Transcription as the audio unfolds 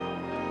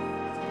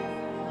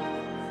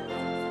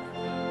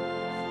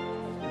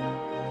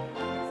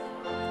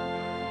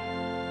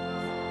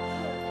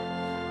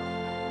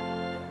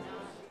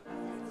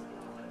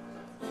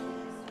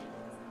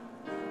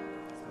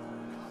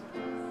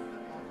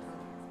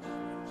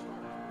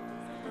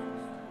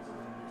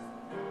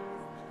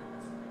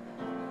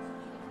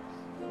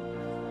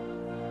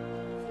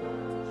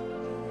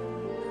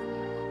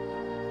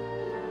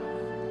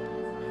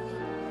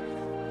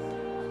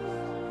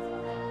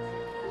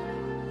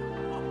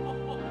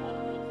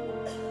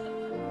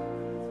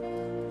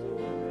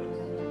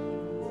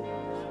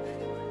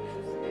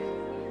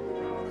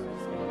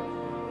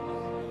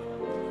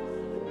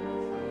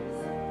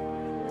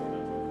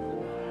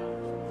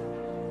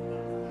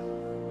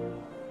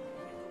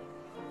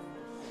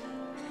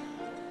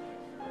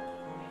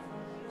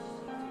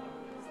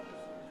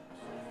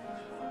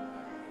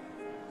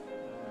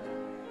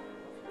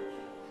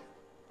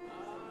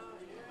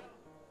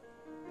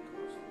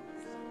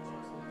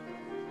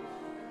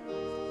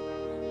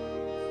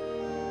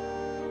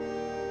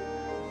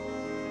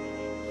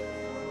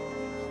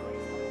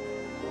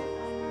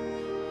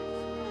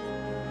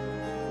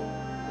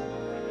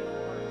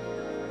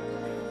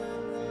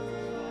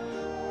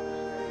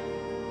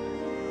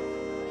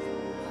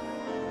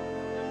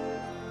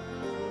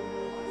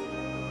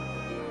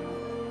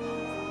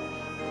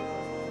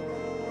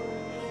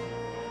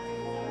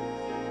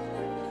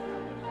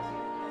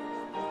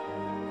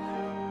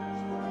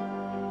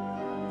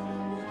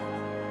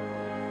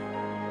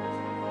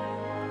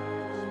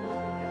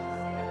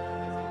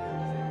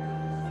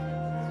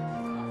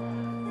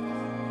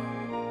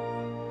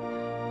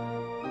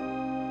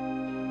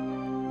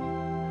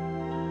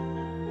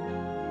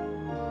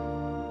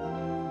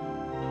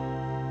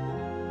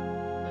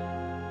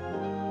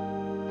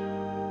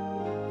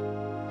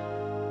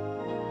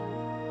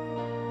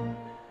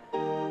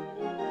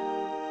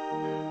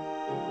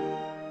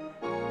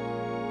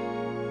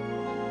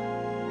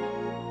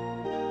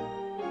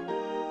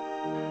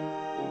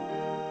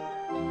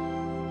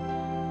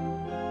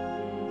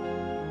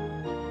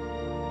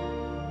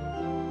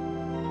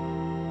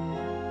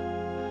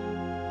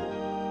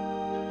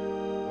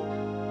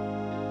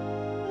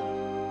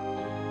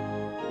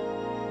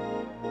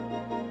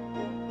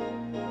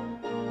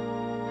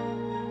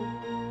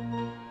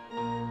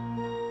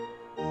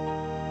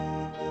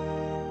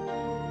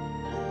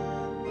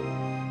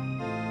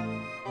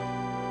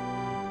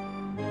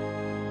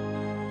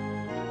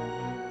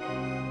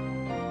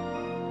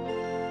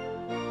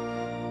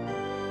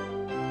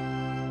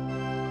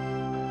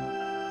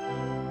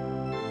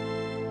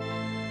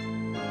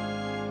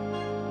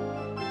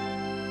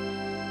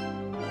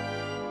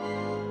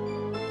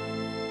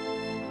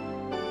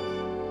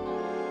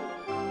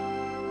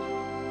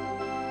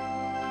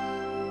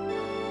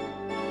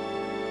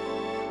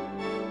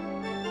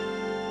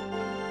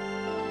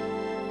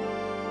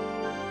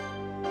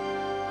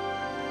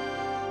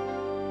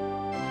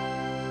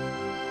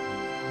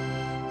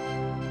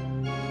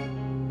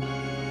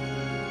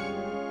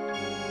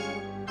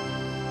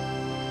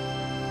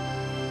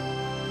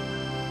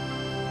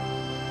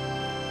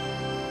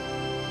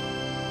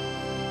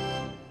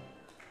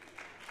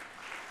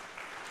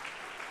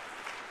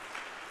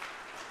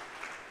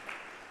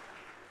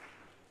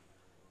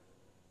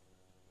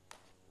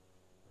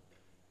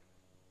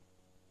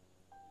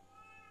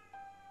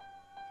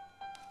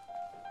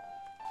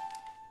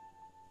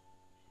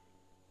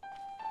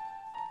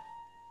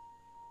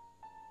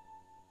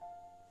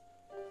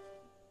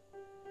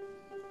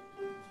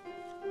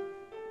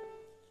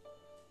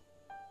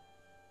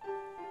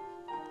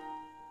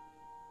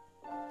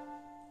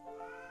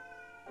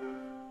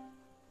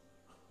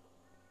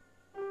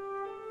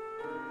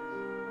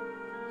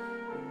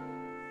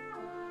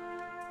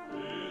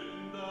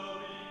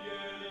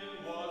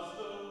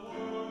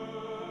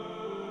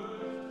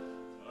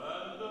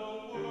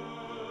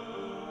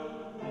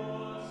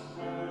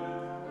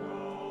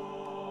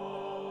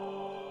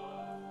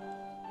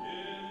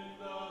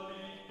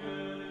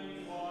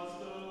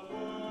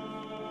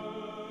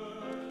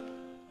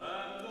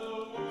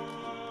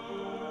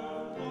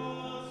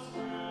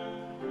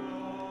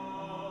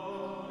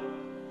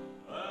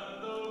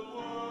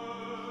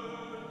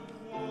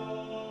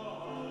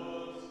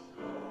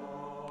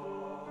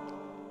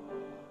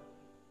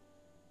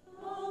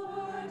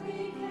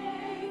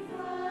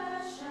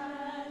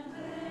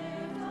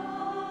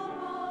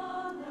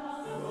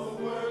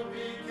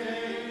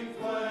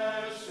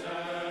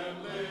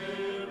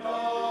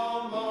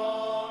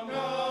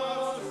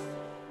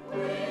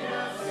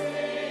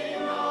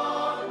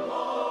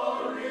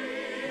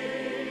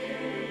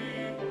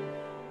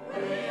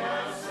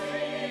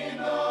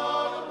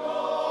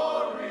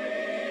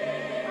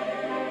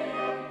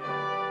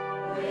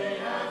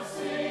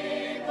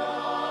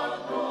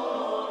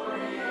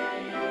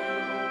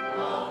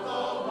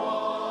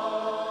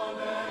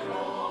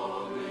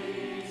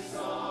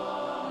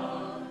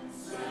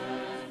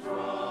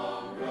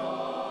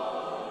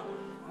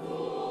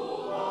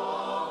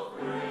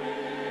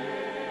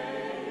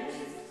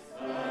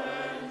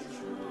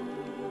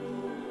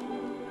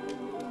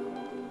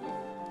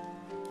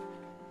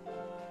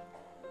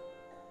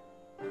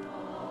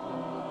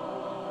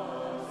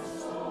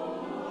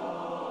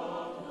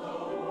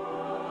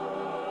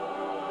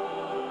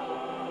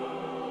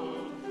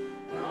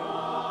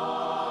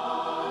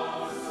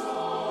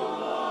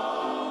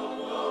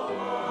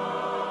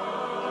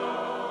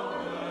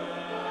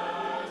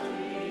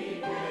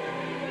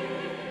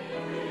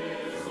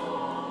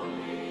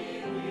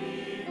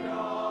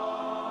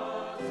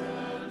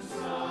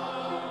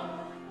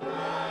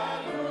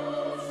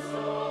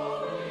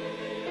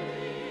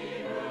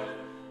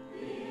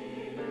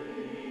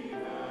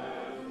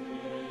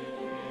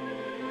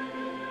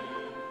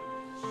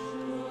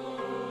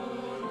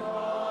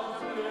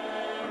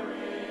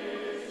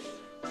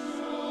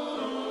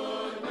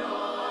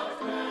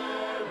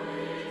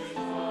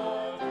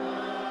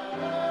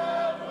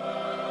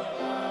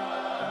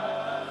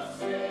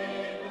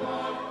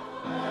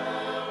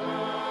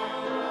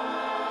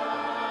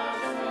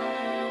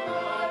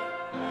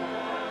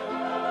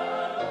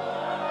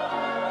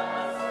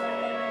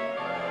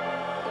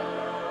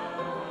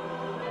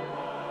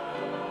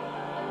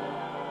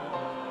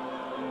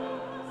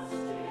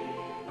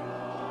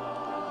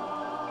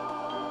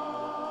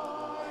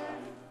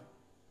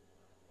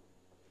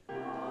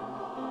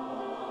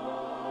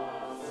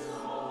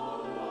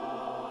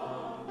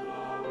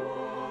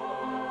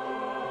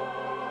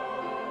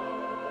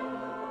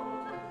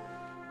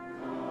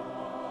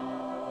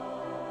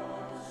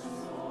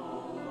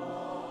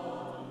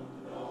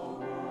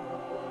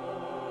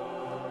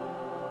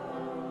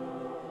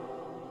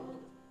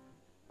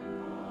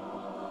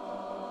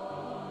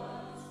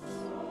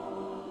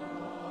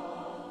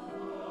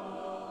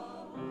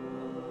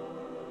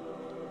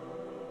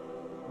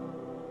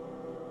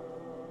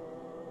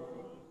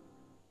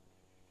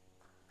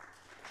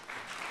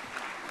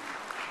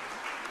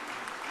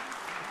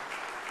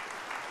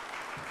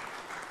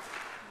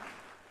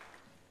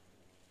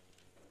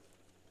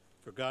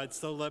For God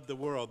so loved the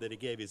world that he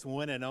gave his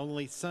one and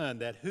only Son,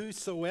 that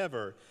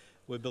whosoever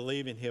would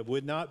believe in him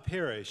would not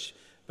perish,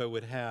 but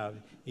would have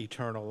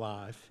eternal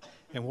life.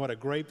 And what a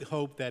great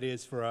hope that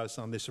is for us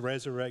on this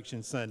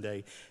Resurrection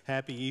Sunday.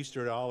 Happy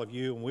Easter to all of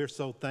you, and we're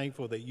so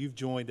thankful that you've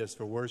joined us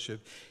for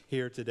worship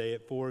here today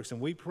at Forks.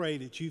 And we pray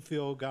that you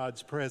feel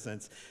God's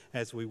presence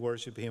as we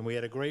worship him. We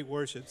had a great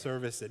worship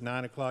service at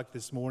 9 o'clock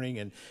this morning,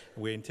 and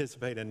we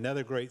anticipate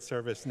another great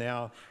service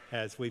now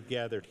as we've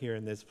gathered here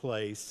in this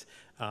place.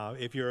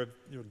 If you're a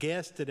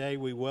guest today,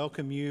 we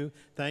welcome you.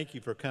 Thank you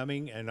for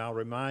coming, and I'll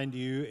remind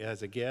you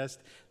as a guest,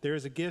 there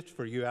is a gift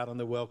for you out on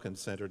the Welcome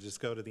Center.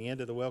 Just go to the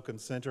end of the Welcome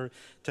Center,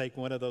 take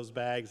one of those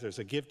bags. There's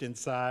a gift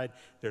inside.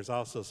 There's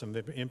also some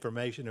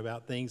information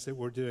about things that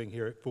we're doing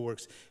here at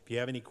Forks. If you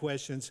have any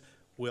questions,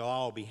 we'll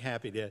all be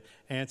happy to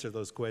answer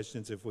those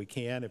questions if we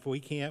can. If we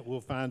can't,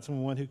 we'll find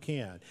someone who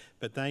can.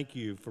 But thank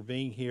you for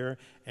being here,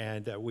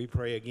 and we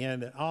pray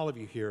again that all of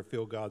you here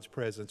feel God's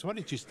presence. Why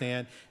don't you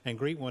stand and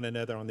greet one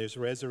another on this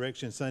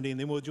Resurrection Sunday, and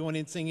then we'll join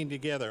in singing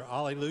together.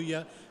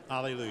 Alleluia,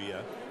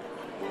 alleluia.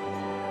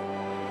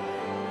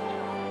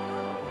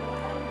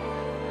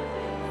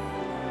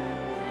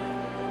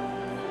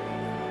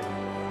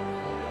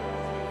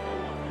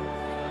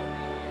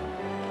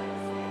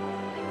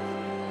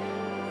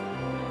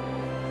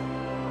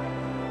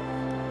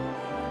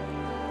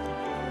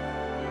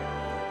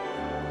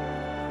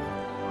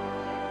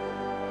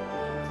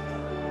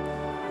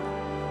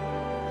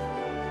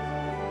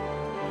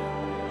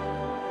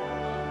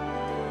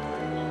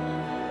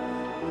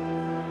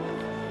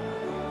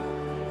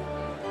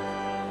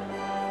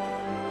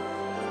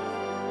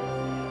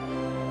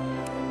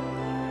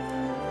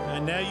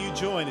 And now you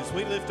join as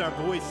we lift our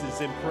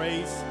voices in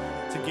praise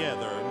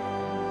together.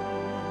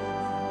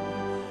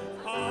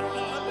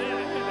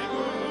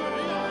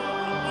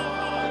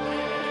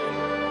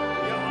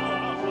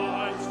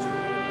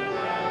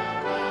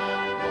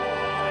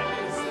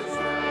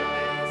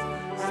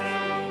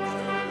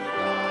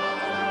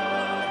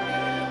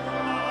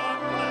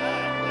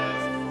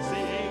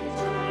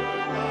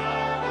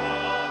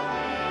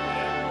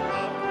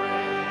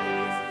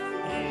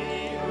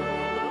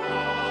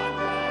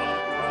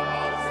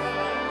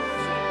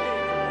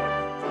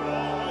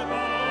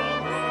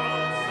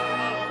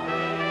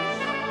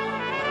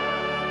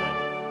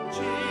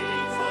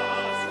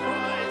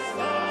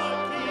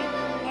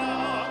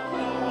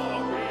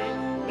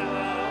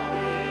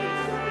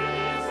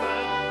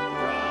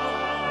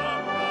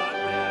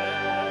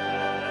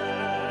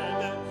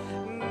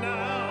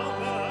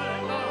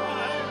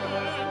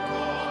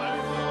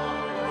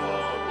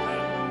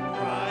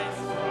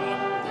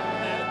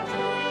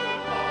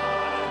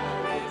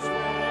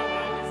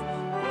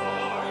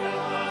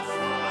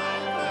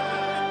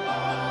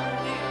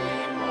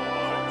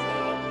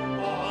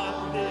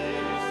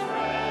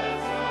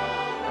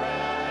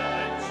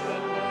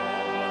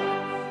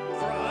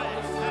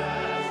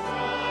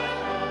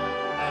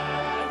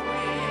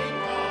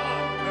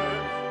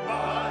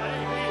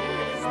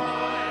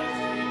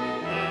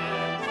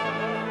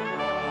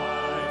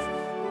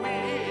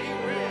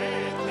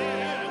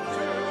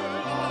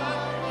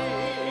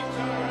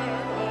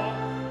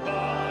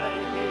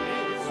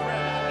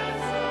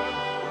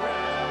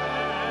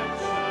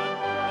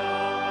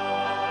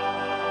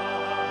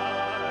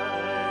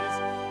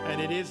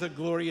 It is a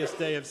glorious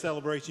day of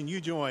celebration.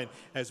 You join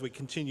as we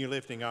continue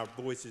lifting our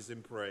voices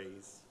in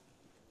praise.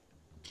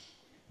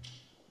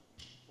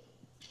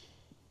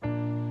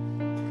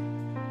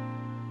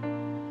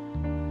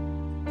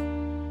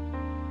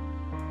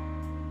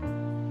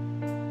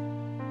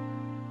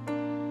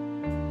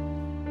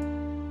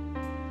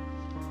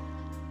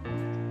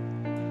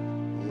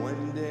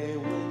 One day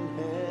when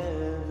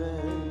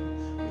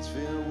heaven was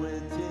filled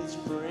with his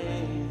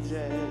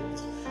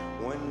praises,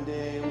 one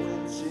day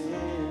when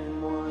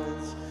sin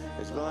was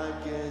as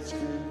black as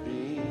could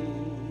be,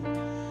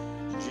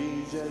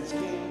 Jesus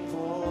came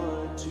for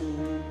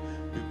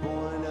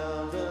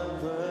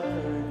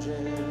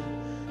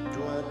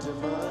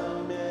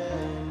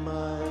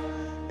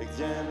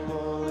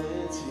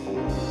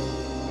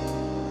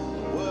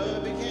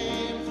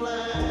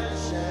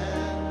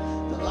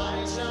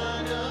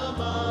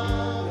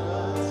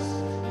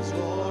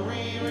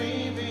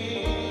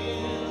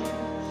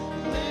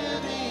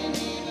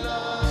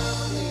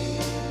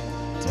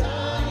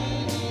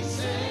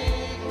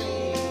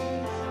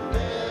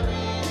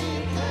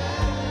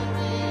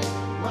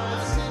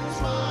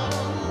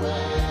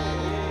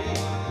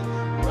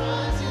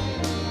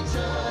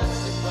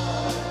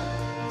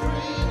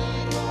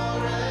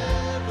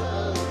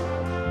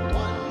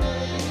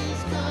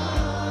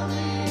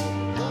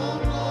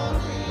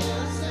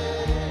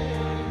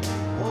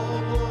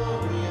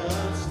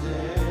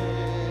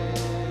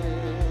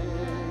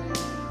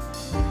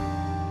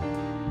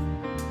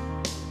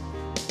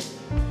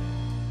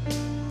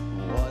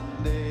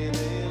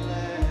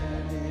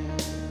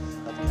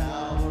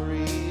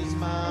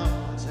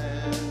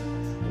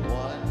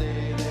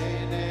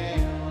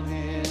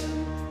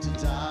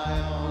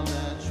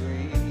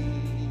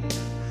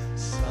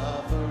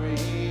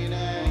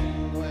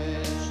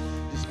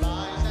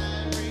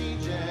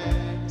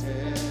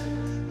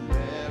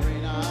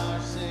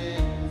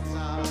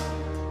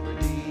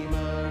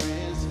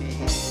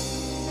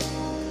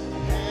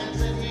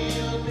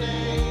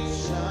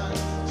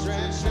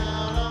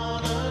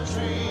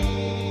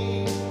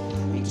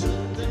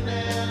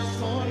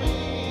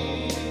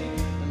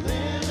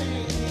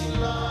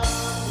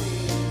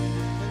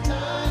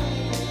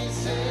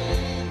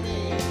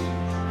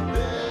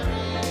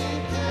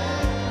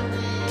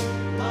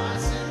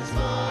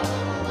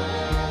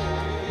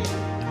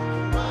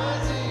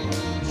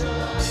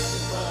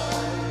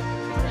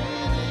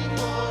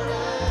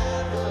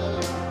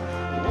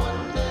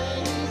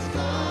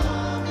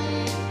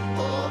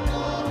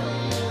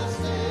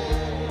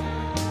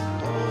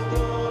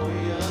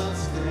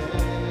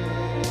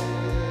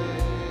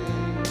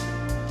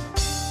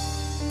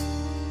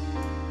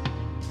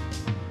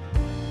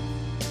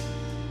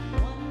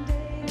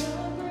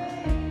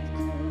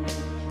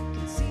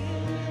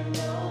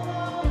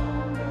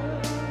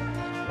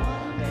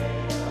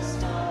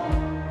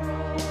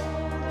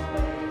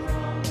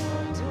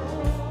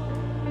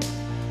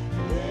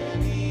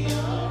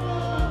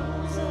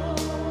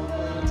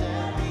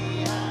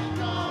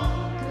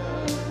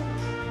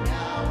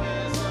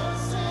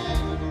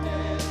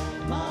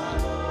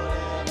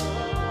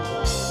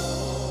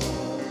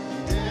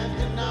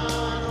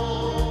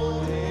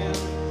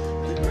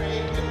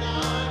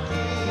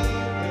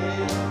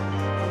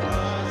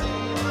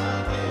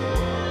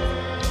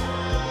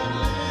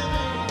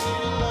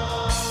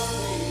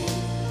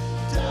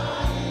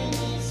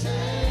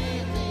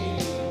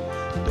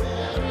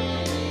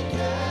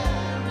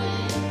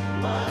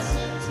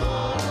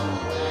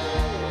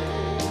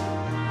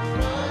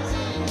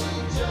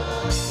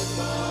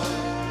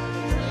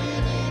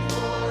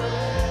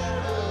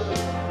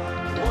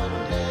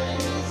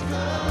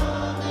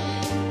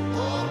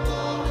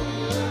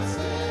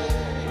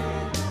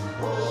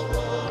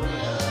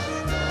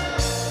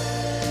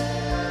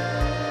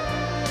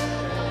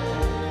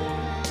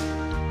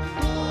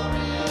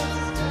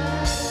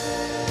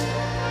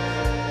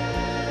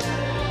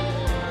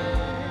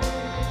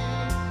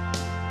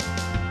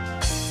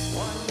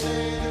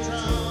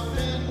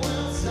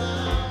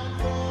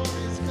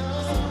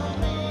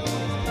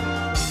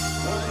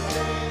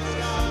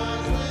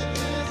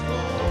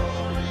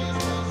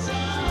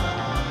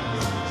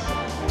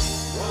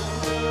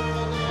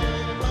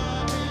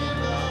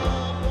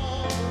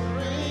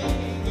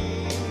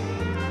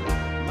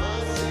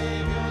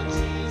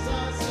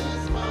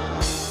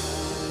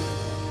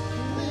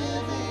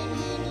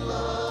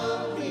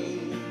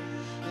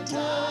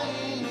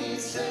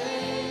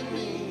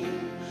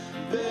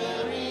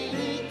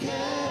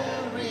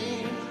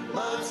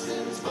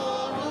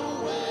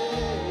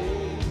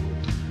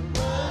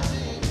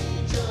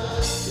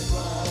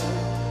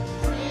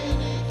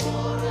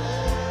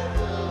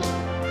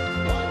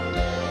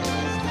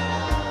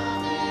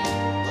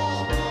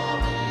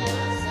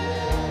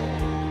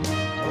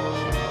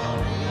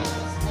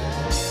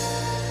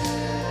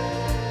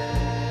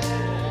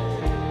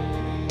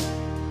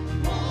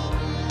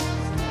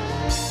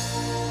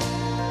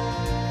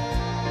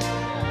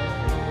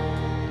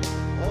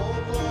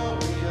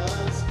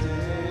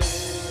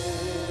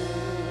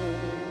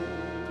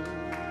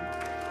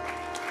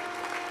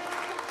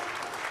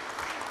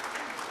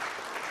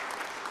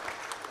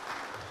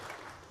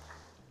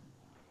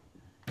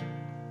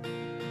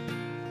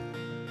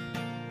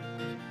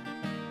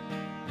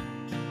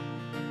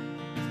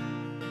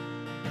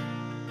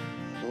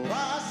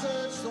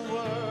the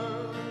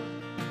world,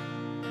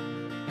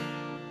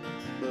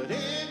 but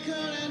it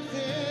couldn't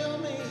fill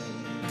me.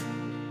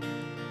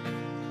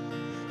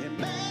 And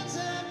man's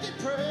empty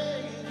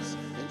praise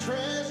and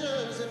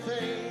treasures that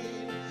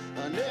fade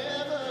are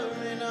never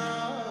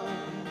enough.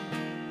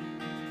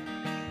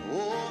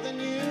 Oh, then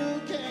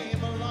you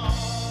came along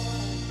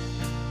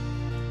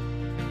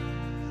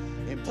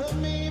and put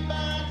me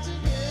back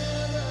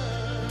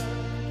together,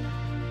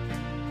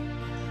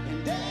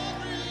 and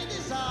every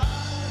desire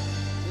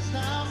is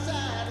now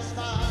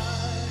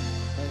satisfied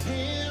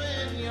here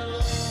in your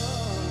love.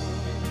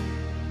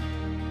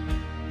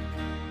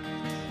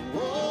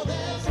 Oh,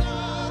 there's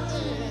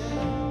nothing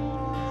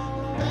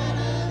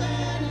better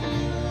than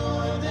you.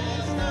 Oh,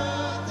 there's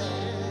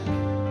nothing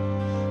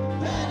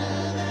better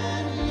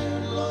than you,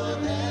 Lord.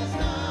 There's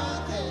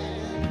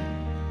nothing,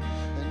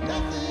 and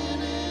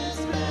nothing is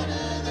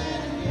better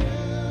than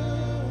you.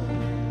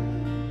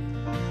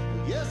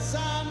 Yes, I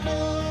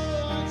know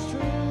it's true.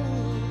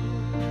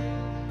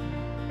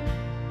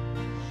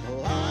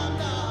 Oh, I'm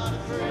not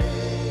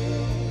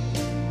afraid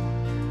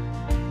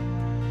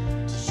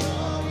to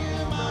show you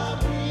my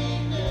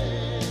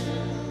weakness,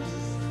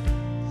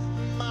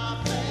 my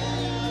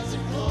failures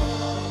and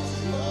flaws.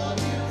 Lord,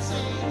 you've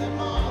seen them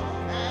all,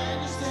 and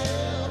you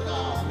still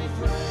call me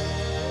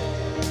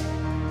friend.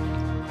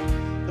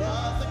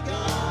 But the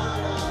God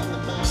of the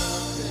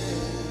mountain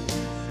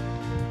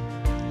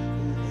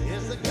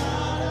is the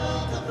God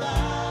of the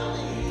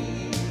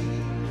valley.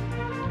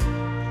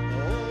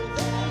 Oh,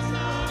 there's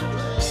not a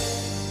place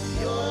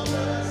your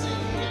mercy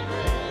and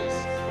grace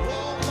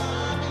won't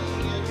find me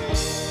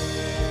again.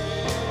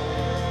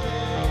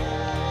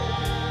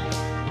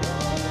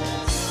 Oh,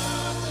 there's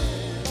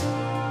nothing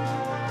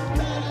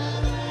better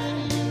than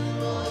you.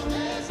 Oh,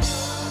 there's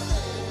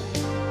nothing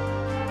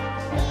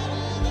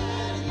better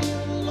than you,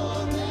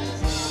 Lord.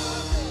 There's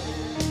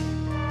nothing,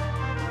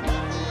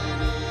 nothing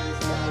is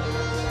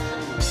better than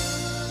you.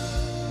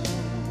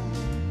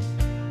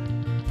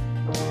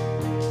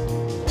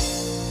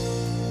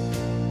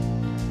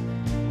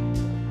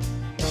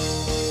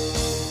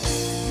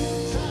 You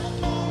turn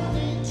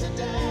mourning to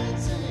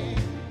dancing.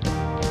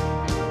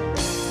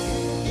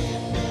 You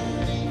give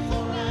beauty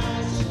for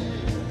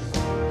ashes.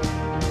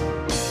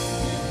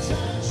 You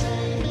turn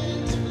shame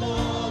into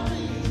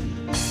glory.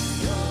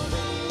 You're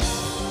the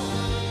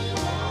only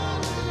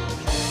one who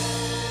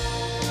can.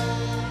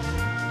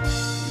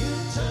 You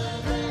turn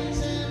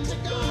graves into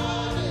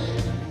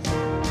gardens.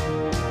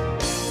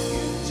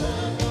 You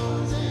turn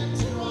bones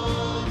into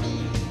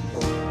armies.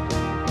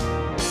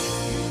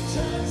 You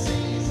turn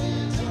seas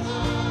into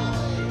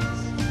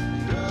highways.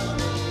 You're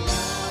the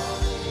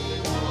only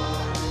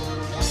one who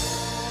can.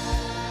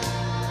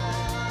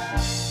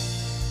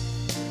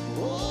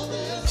 Oh,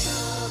 there's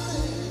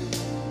nothing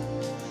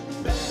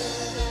better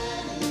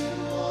than you.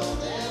 Oh,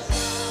 there's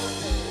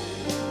nothing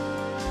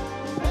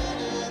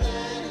better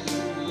than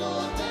you,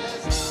 Lord.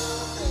 There's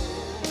nothing,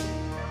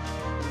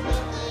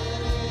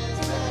 nothing is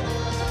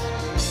better than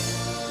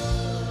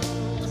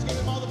you. Let's give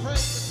him all the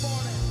praise this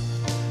morning.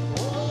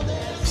 Oh,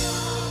 there's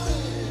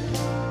nothing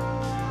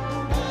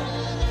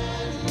better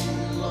than you,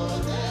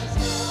 Lord. There's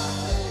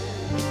nothing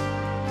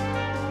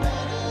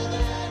better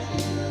than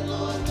you,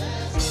 Lord.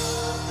 There's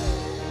nothing,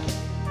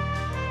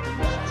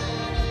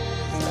 nothing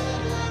is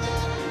better than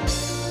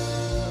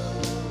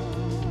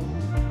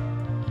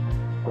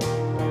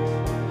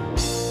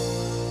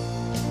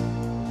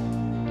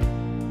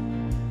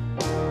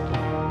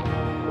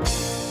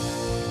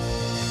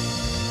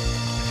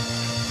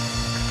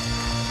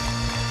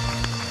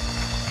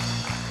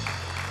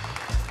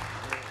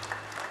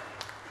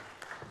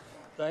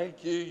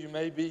Thank you. You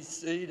may be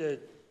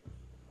seated.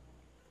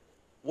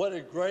 What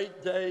a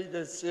great day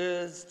this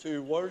is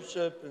to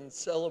worship and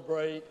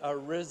celebrate our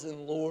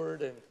risen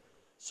Lord, and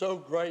so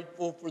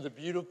grateful for the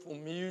beautiful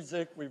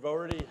music we've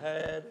already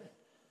had,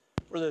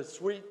 for the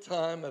sweet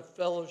time of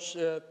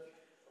fellowship.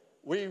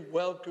 We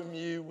welcome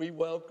you. We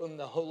welcome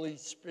the Holy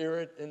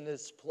Spirit in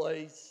this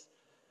place,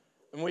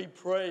 and we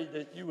pray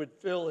that you would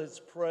feel his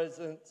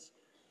presence.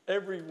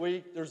 Every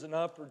week there's an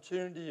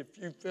opportunity, if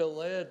you feel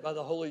led by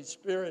the Holy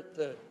Spirit,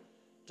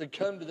 to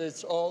come to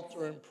this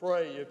altar and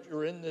pray if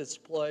you're in this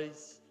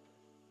place.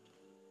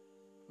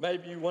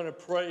 Maybe you want to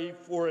pray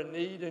for a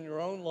need in your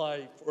own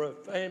life, for a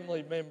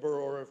family member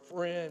or a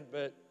friend,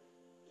 but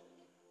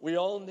we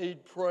all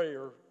need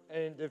prayer.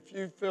 And if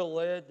you feel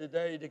led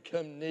today to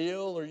come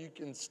kneel, or you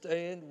can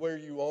stand where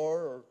you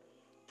are, or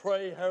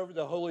pray however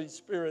the Holy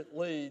Spirit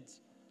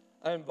leads,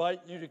 I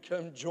invite you to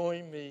come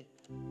join me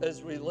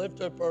as we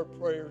lift up our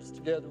prayers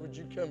together. Would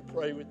you come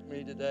pray with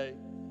me today?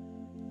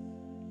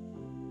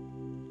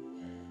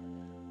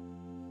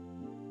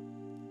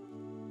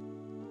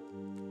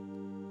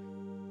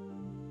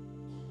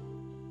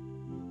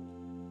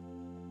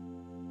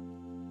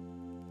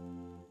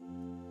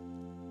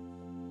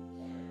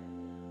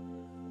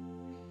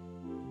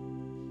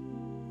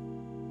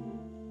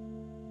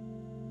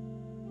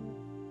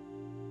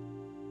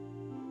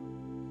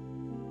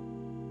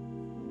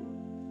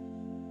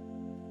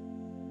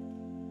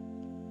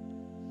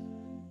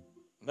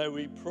 May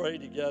we pray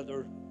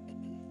together.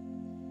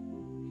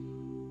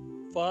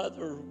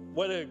 Father,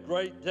 what a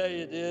great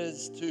day it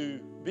is to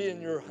be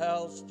in your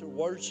house, to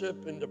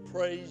worship and to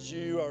praise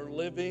you, our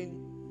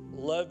living,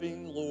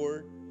 loving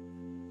Lord.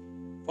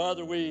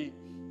 Father, we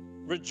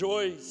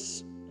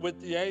rejoice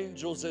with the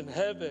angels in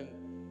heaven,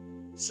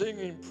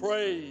 singing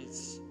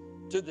praise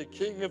to the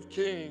King of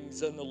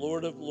Kings and the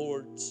Lord of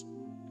Lords.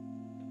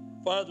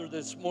 Father,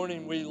 this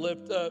morning we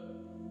lift up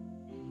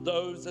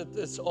those at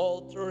this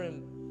altar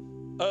and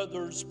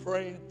others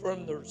praying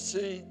from their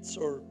seats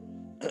or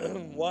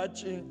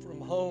watching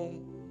from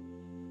home.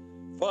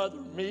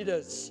 Father, meet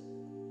us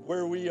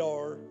where we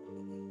are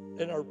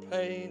in our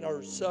pain,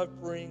 our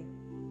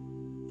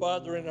suffering.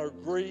 Father, in our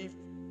grief,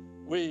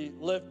 we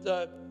lift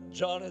up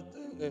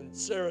Jonathan and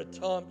Sarah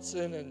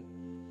Thompson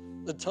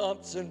and the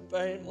Thompson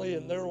family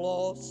and their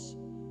loss.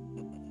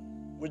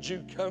 Would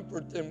you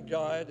comfort them,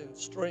 guide, and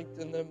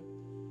strengthen them?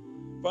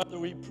 Father,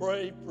 we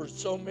pray for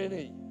so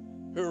many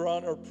who are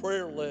on our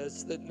prayer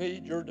list that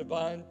need your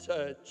divine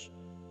touch.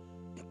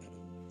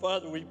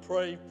 Father, we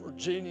pray for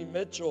Jeannie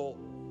Mitchell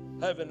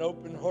having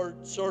open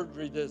heart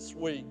surgery this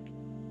week.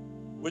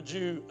 Would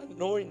you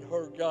anoint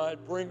her,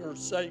 God, bring her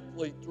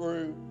safely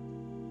through,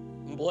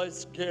 and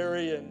bless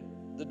Gary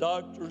and the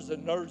doctors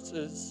and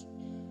nurses,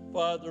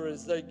 Father,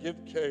 as they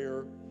give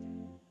care.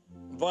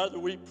 Father,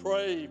 we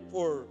pray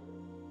for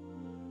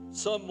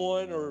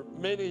someone or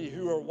many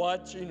who are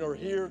watching or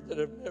here that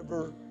have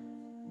never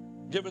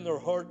given their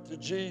heart to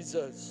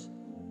Jesus.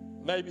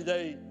 Maybe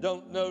they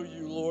don't know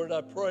you, Lord.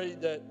 I pray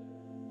that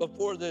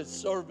before this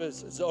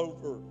service is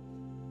over,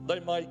 they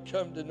might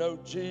come to know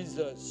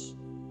Jesus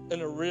in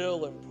a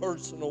real and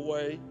personal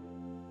way.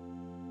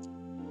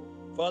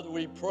 Father,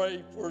 we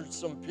pray for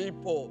some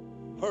people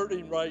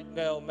hurting right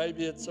now.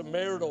 Maybe it's a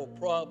marital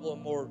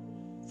problem or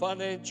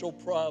financial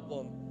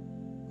problem.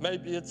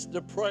 Maybe it's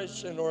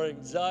depression or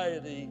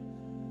anxiety.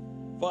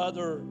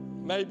 Father,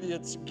 maybe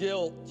it's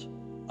guilt.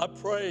 I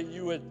pray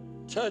you would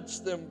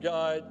touch them,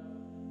 God,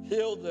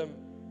 heal them,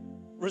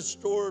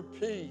 restore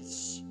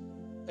peace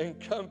and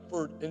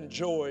comfort and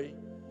joy.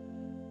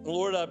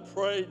 Lord, I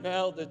pray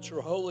now that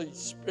your Holy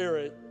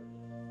Spirit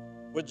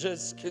would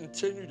just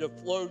continue to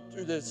flow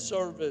through this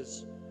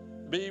service.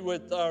 Be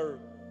with our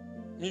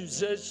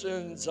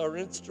musicians, our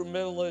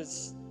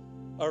instrumentalists,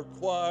 our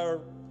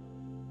choir.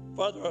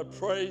 Father, I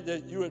pray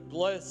that you would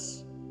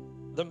bless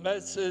the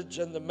message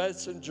and the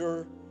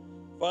messenger.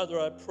 Father,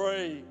 I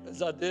pray,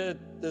 as I did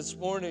this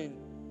morning,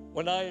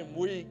 when I am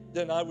weak,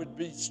 then I would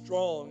be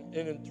strong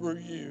in and through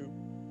you.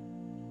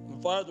 And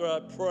Father,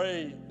 I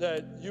pray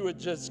that you would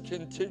just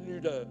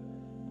continue to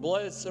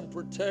bless and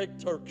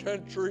protect our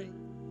country.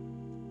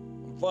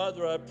 And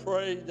Father, I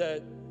pray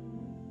that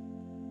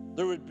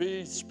there would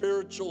be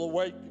spiritual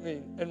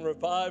awakening and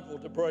revival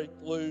to break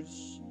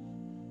loose.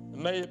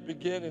 And may it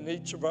begin in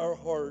each of our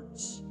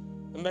hearts.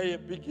 And may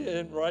it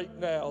begin right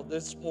now,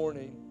 this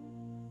morning.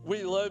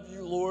 We love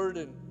you, Lord,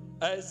 and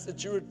ask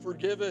that you would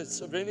forgive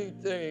us of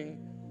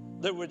anything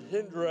that would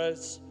hinder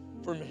us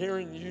from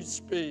hearing you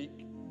speak.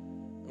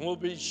 And we'll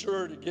be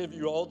sure to give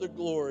you all the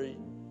glory.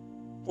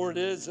 For it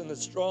is in the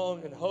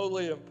strong and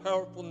holy and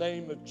powerful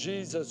name of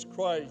Jesus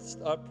Christ,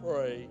 I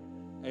pray.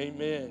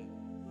 Amen.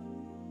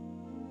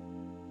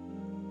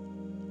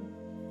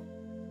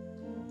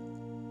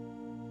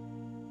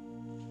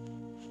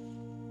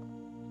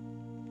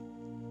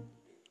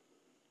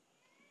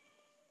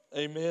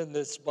 Amen.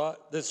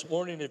 This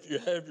morning, if you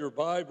have your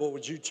Bible,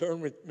 would you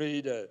turn with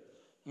me to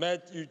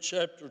Matthew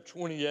chapter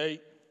 28,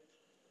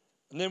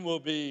 and then we'll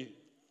be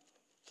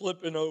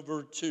flipping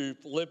over to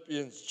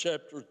Philippians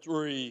chapter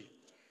 3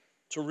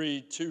 to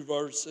read 2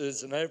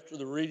 verses. And after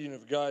the reading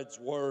of God's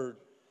word,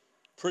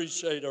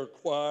 appreciate our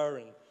choir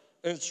and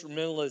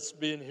instrumentalists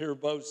being here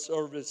both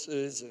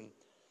services, and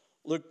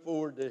look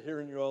forward to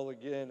hearing you all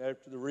again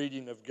after the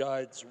reading of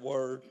God's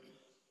word.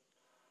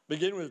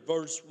 Begin with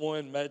verse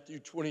 1, Matthew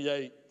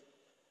 28.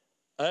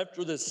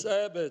 After the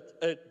Sabbath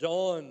at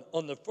dawn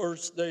on the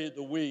first day of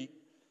the week,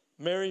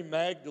 Mary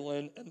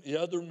Magdalene and the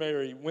other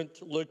Mary went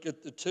to look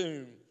at the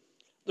tomb.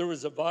 There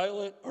was a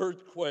violent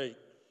earthquake,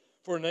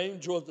 for an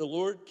angel of the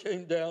Lord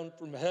came down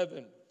from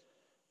heaven,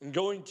 and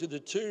going to the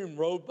tomb,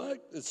 rolled back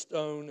the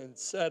stone and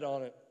sat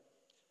on it.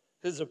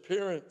 His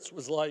appearance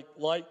was like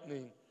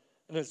lightning,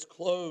 and his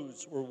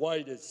clothes were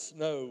white as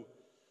snow.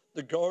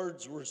 The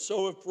guards were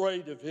so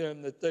afraid of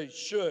him that they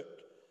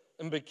shook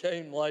and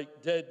became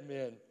like dead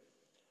men.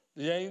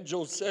 The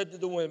angel said to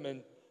the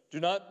women,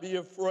 "Do not be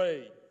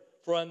afraid,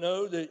 for I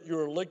know that you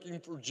are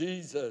looking for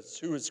Jesus,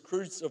 who is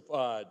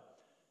crucified.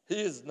 He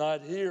is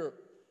not here.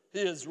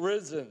 He has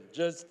risen,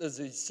 just as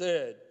he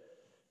said.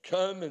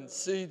 Come and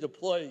see the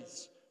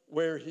place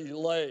where he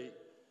lay.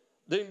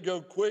 Then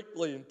go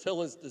quickly and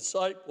tell his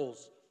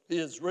disciples, he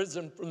has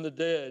risen from the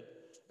dead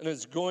and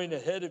is going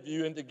ahead of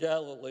you into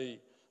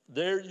Galilee.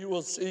 There you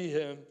will see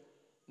him.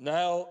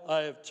 Now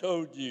I have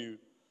told you."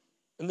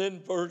 And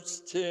then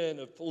verse 10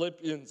 of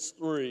Philippians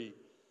 3.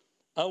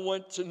 I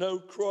want to know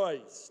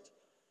Christ.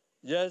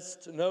 Yes,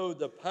 to know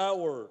the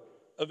power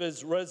of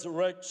his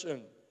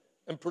resurrection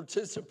and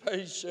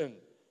participation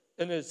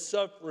in his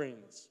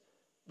sufferings,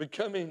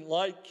 becoming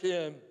like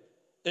him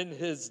in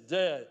his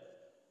death,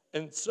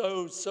 and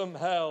so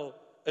somehow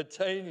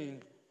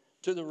attaining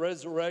to the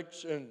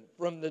resurrection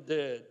from the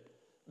dead.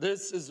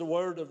 This is the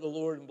word of the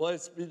Lord, and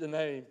blessed be the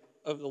name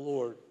of the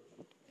Lord.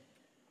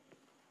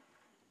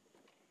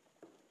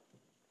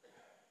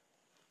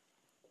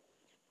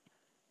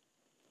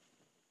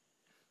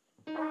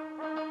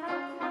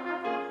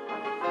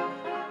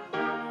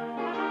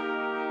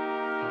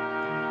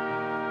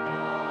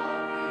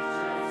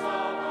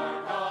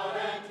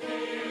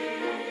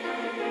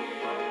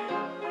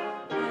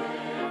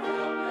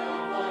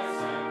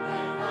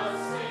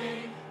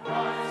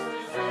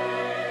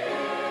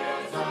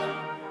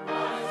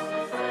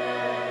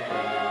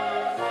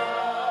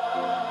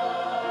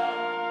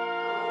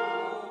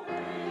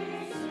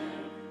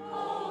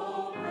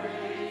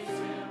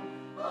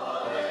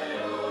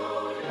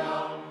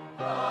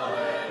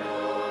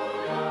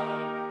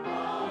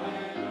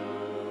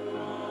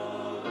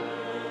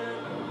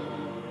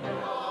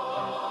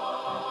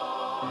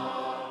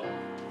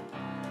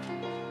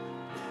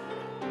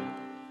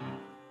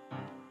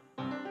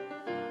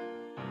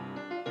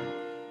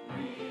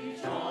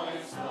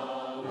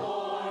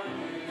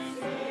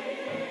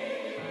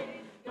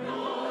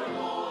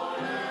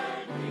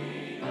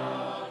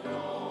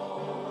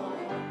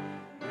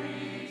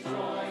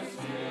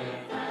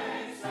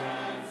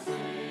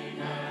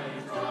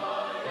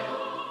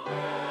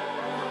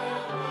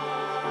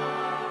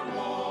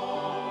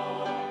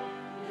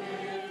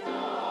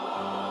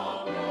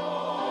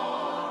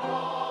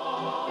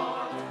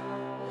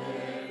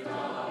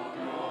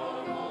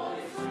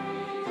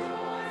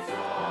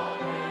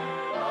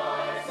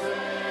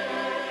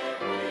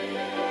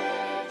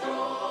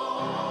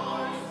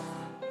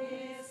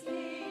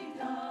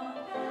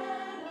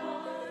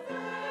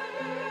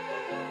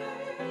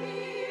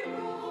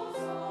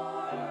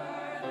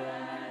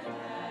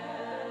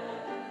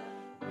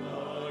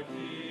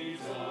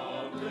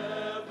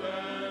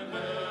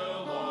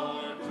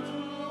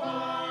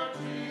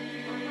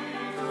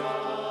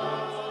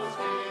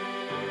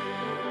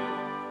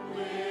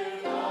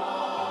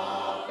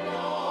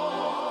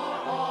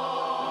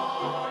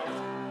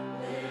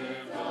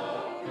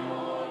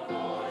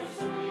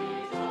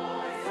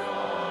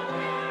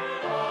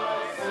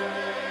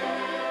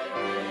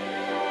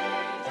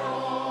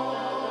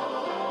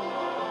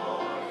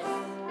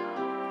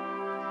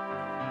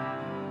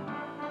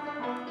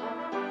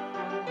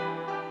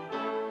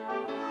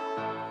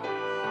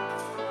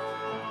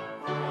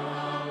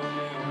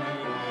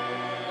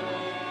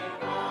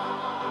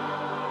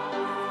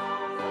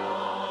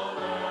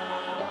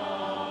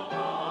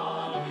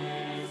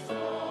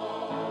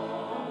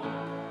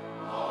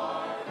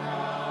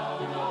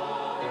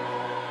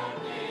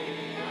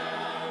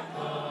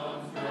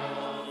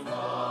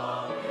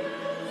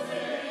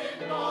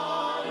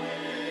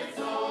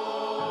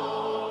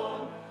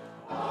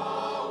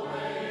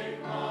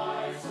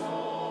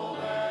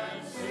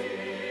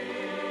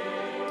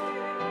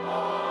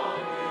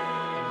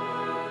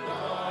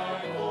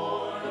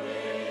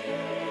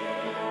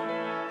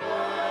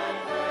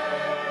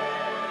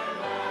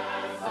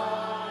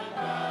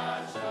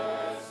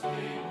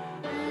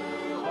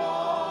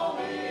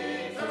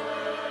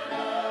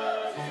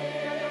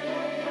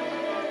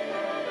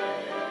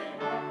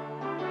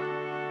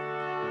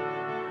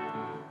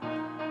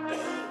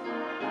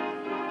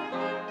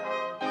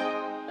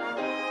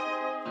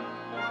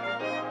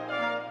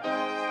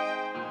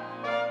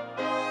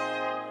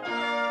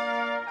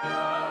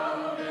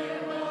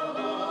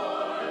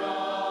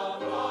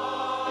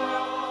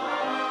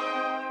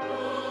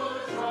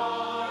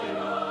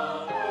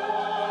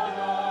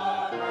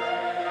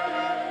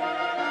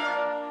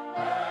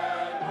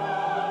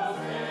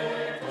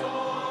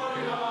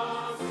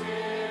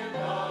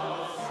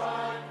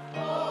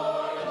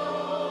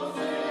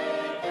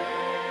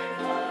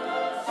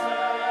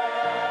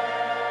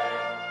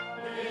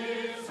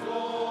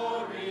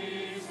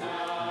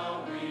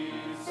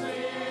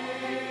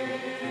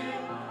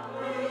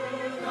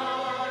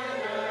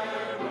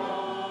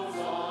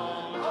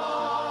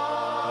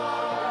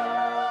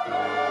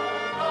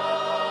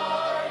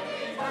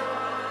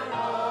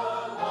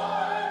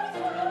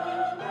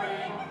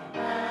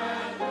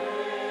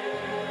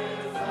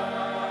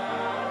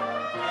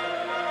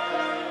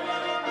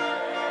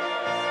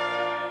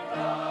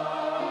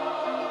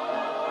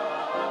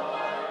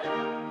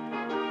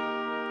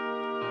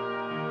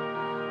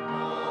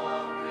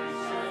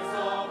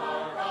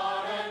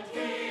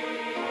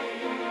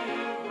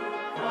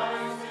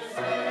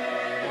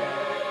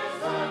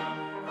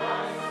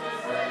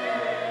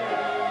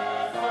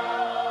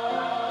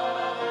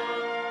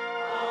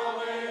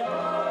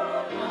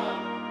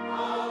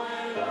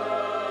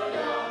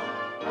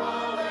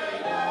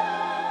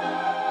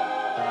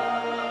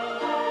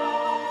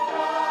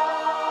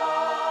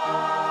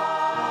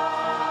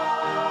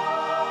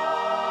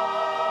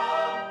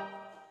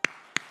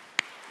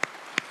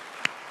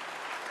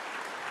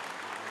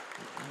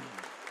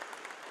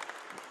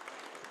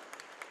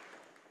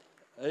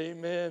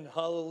 Amen.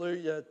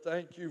 Hallelujah.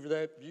 Thank you for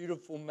that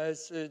beautiful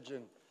message.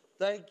 And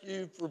thank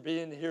you for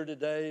being here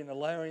today and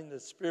allowing the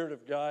Spirit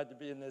of God to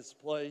be in this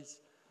place.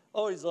 I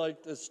always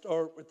like to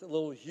start with a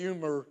little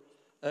humor,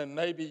 and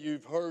maybe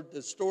you've heard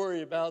the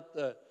story about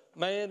the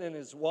man and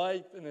his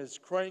wife and his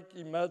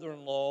cranky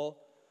mother-in-law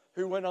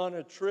who went on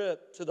a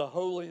trip to the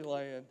Holy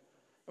Land.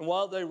 And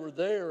while they were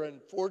there,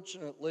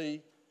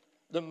 unfortunately,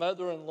 the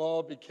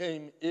mother-in-law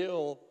became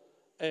ill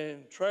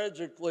and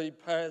tragically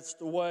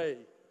passed away.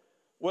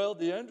 Well,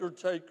 the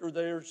undertaker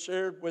there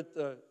shared with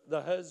the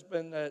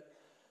husband that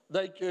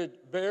they could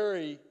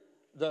bury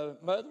the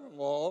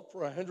mother-in-law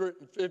for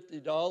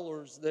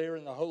 $150 there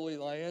in the Holy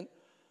Land,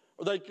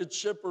 or they could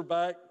ship her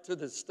back to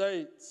the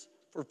States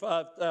for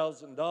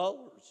 $5,000.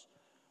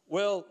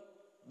 Well,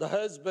 the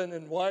husband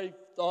and wife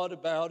thought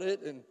about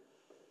it, and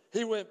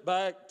he went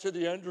back to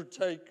the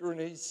undertaker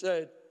and he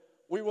said,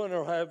 we want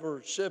to have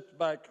her shipped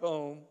back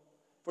home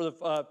for the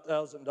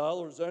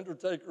 $5,000. The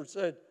undertaker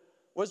said,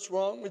 what's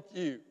wrong with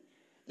you?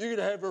 You could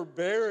have her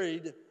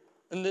buried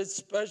in this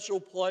special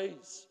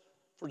place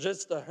for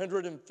just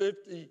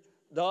 $150.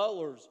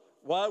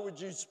 Why would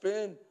you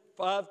spend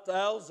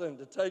 $5,000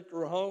 to take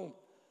her home?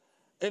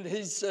 And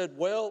he said,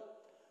 well,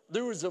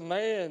 there was a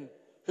man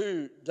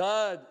who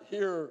died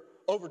here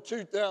over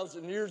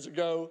 2,000 years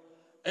ago,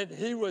 and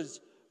he was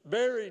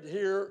buried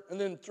here, and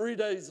then 3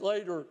 days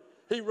later,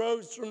 he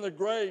rose from the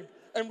grave,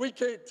 and we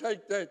can't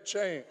take that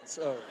chance.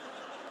 So.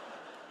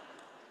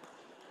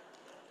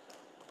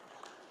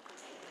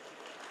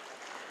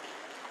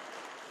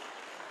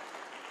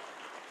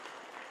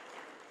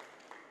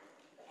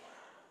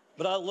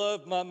 But I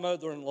love my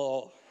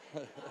mother-in-law.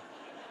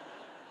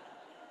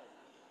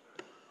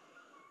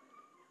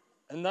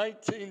 In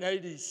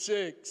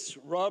 1986,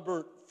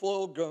 Robert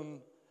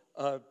Fulghum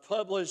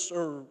published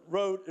or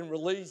wrote and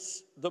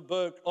released the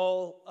book,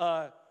 All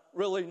I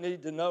Really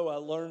Need to Know I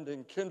Learned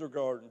in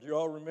Kindergarten. Do you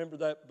all remember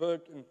that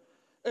book? And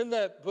in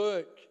that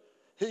book,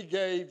 he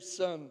gave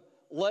some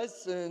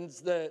lessons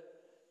that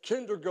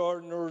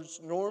kindergartners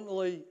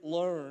normally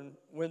learn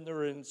when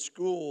they're in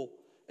school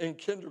in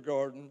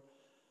kindergarten.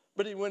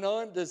 But he went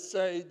on to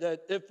say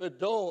that if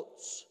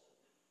adults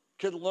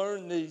could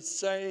learn these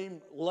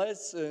same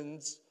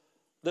lessons,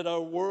 that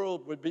our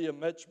world would be a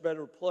much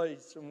better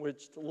place in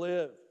which to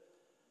live.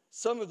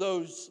 Some of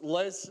those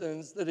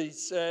lessons that he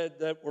said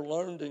that were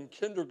learned in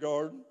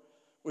kindergarten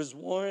was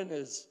one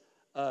is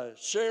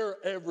share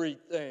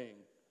everything,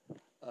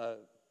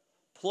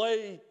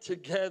 play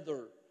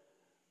together,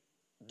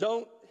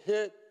 don't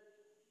hit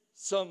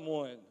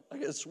someone. I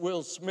guess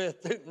Will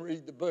Smith didn't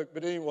read the book,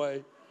 but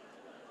anyway.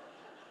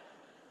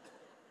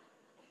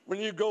 When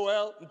you go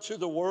out into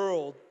the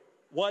world,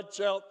 watch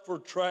out for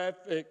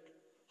traffic,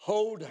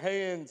 hold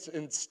hands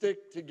and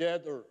stick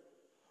together.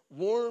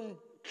 Warm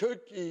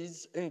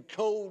cookies and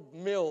cold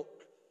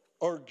milk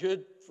are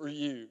good for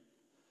you.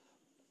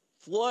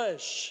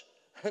 Flush,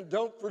 and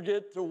don't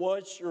forget to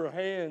wash your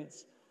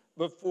hands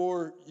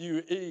before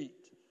you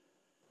eat.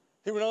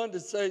 He went on to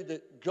say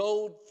that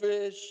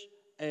goldfish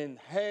and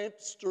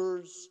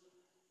hamsters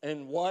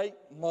and white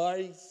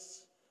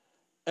mice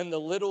and the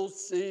little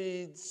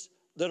seeds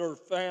that are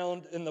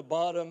found in the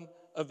bottom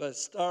of a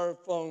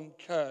styrofoam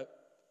cup,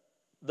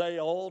 they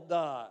all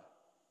die,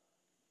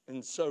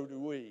 and so do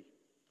we.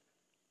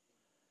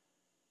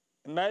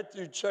 In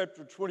Matthew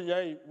chapter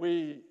 28,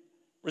 we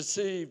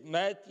receive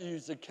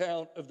Matthew's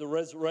account of the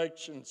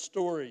resurrection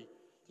story.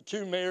 The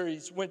two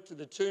Marys went to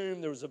the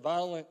tomb. There was a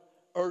violent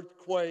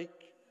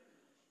earthquake.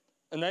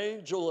 An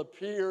angel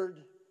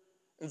appeared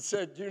and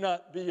said, do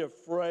not be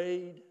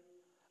afraid.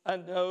 I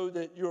know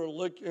that you are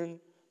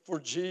looking for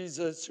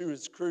Jesus who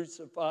is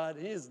crucified.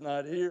 He is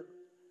not here.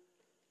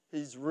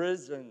 He's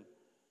risen,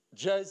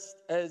 just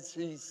as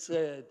he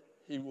said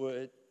he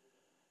would.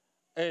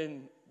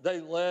 And they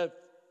left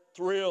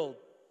thrilled,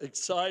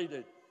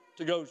 excited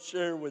to go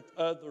share with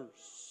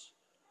others.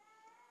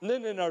 And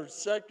then in our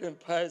second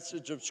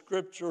passage of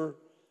Scripture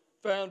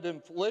found in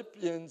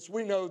Philippians,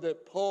 we know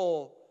that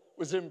Paul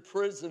was in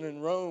prison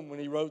in Rome when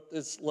he wrote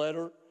this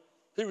letter.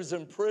 He was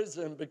in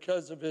prison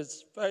because of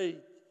his faith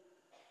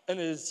and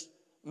his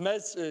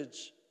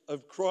message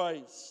of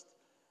Christ.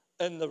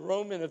 And the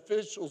Roman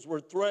officials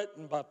were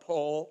threatened by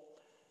Paul.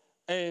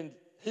 And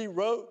he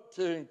wrote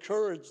to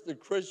encourage the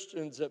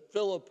Christians at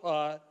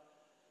Philippi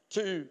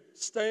to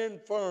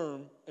stand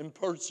firm in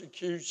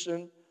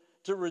persecution,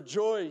 to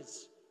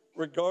rejoice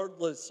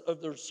regardless of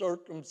their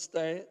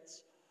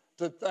circumstance,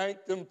 to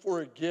thank them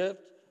for a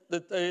gift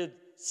that they had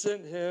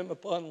sent him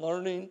upon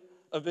learning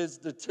of his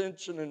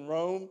detention in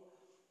Rome.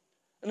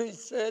 And he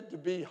said to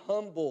be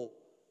humble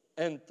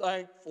and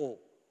thankful.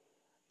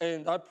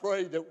 And I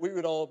pray that we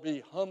would all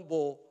be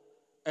humble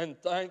and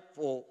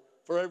thankful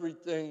for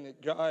everything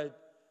that God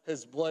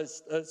has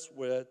blessed us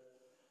with.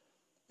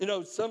 You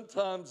know,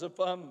 sometimes if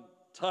I'm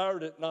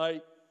tired at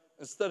night,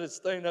 instead of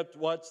staying up to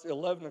watch the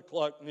 11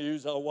 o'clock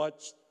news, I'll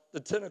watch the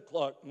 10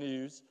 o'clock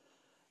news.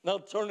 And I'll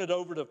turn it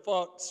over to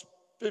Fox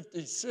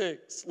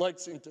 56,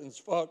 Lexington's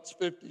Fox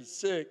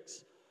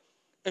 56.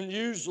 And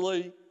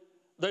usually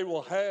they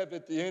will have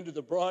at the end of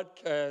the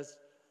broadcast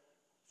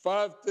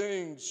 5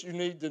 things you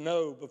need to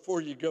know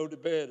before you go to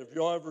bed. Have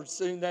y'all ever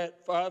seen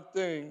that? 5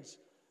 things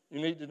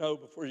you need to know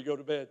before you go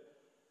to bed.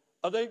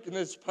 I think in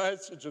this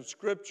passage of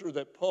Scripture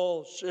that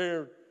Paul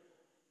shared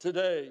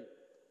today,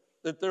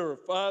 that there are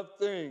 5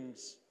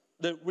 things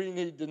that we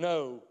need to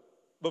know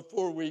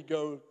before we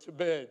go to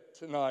bed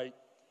tonight.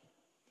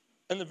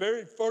 And the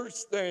very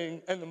first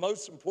thing and the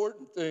most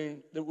important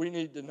thing that we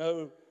need to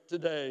know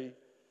today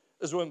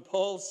is when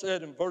Paul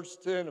said in verse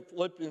 10 of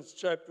Philippians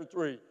chapter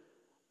 3,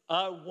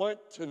 I want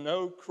to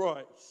know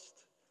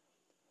Christ.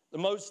 The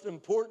most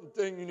important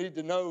thing you need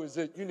to know is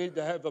that you need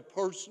to have a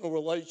personal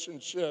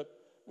relationship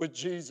with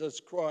Jesus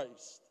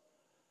Christ.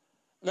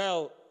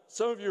 Now,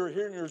 some of you are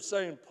here and you're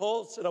saying,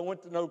 Paul said, I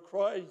want to know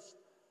Christ.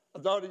 I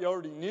thought he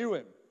already knew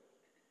him.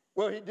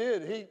 Well, he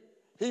did.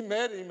 He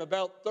met him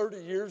about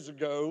 30 years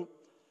ago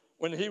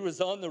when he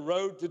was on the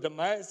road to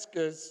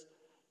Damascus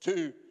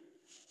to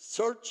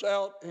search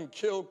out and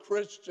kill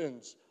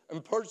Christians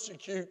and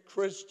persecute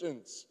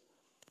Christians.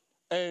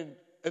 And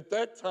at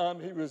that time,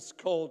 he was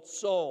called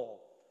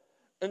Saul.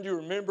 And you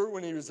remember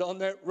when he was on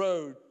that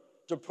road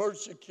to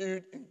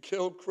persecute and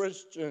kill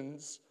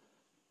Christians,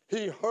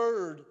 he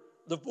heard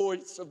the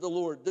voice of the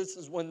Lord. This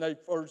is when they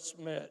first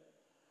met.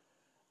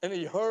 And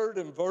he heard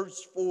in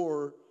verse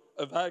 4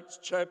 of Acts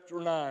chapter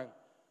 9,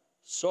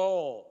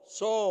 Saul,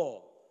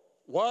 Saul,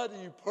 why do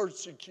you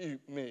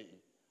persecute me?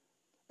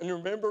 And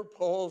remember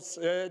Paul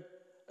said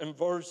in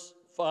verse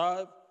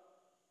 5,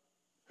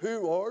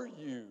 who are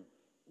you,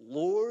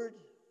 Lord?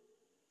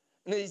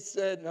 And he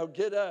said, now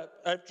get up.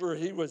 After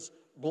he was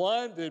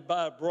blinded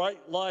by a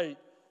bright light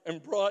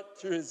and brought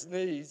to his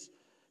knees,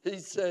 he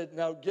said,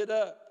 now get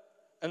up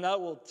and I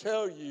will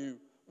tell you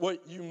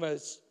what you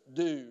must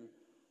do.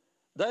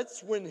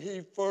 That's when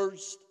he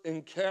first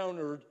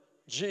encountered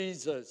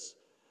Jesus.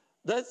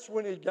 That's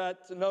when he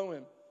got to know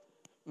him.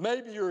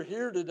 Maybe you're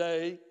here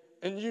today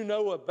and you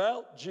know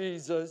about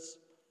Jesus,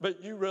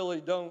 but you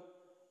really don't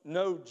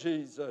know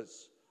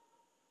Jesus.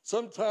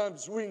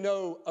 Sometimes we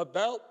know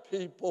about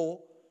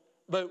people,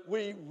 but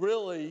we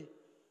really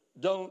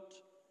don't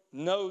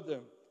know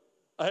them.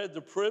 I had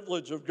the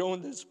privilege of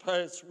going this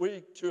past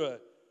week to a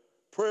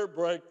prayer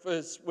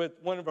breakfast with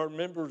one of our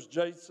members,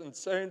 Jason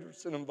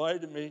Sanderson,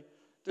 invited me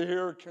to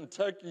hear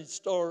Kentucky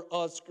star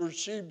Oscar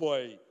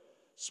Tshiebwe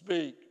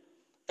speak.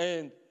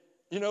 And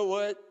you know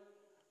what?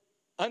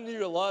 I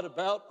knew a lot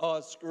about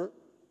Oscar.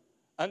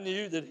 I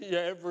knew that he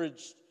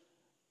averaged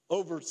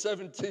over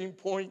 17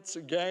 points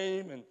a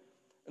game and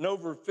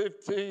over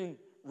 15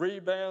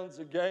 rebounds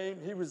a game.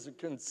 He was a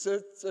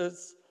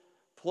consensus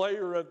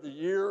player of the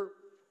year.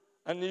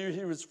 I knew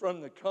he was from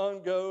the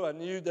Congo. I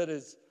knew that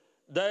his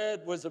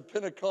dad was a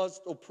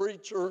Pentecostal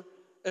preacher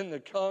in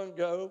the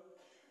Congo.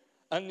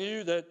 I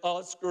knew that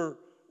Oscar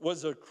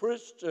was a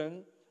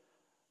Christian.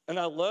 And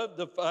I loved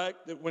the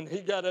fact that when he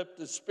got up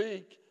to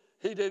speak,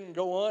 he didn't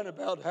go on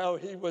about how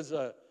he was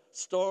a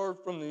star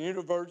from the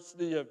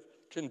University of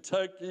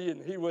Kentucky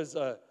and he was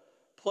a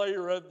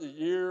player of the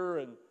year.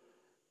 And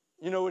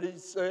you know what he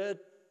said?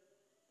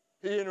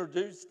 He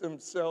introduced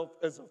himself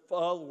as a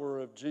follower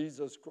of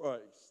Jesus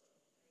Christ.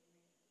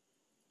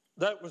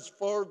 That was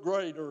far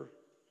greater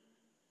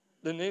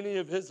than any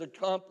of his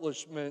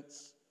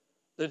accomplishments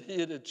that he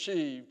had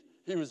achieved.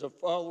 He was a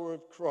follower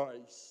of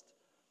Christ.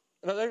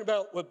 And I think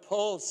about what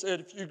Paul said,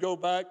 if you go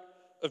back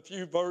a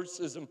few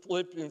verses in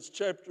Philippians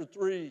chapter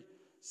 3,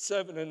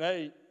 7 and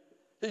 8.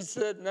 He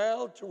said,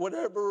 now to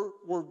whatever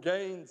were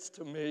gains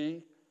to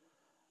me,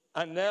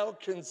 I now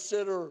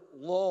consider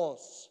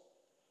loss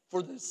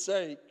for the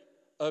sake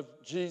of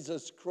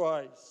Jesus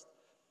Christ.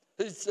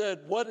 He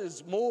said, what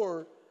is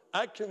more,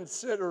 I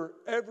consider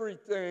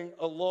everything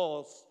a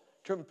loss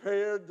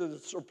compared to the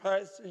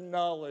surpassing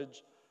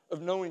knowledge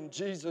of knowing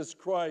Jesus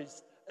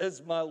Christ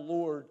as my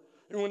Lord.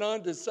 He went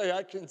on to say,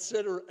 I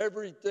consider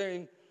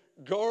everything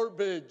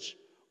garbage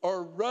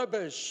or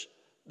rubbish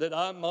that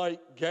I might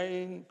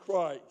gain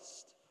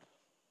Christ.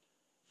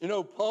 You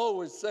know, Paul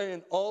was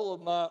saying all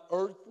of my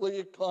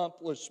earthly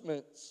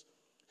accomplishments,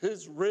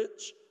 his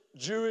rich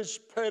Jewish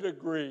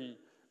pedigree,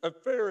 a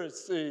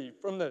Pharisee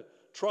from the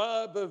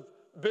tribe of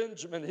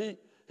Benjamin.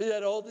 He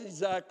had all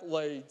these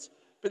accolades,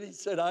 but he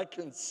said, I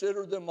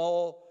consider them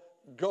all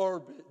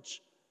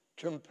garbage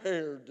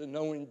compared to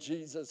knowing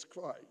Jesus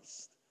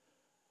Christ.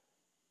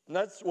 And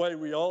that's the way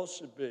we all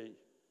should be.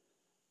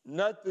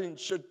 Nothing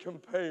should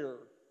compare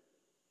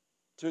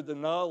to the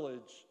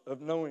knowledge of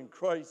knowing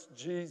Christ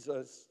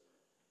Jesus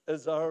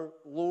as our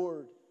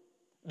Lord.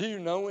 Do you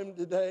know him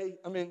today?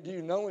 I mean, do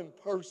you know him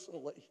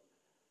personally?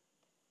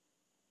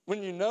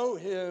 When you know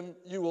him,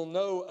 you will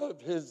know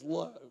of his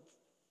love,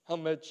 how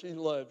much he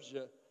loves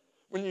you.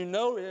 When you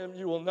know him,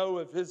 you will know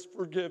of his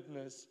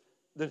forgiveness,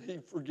 that he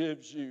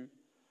forgives you.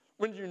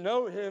 When you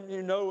know him,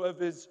 you know of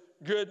his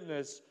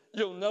goodness.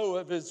 You'll know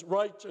of his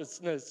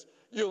righteousness.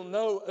 You'll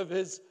know of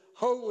his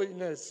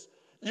holiness.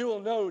 You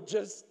will know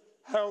just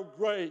how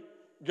great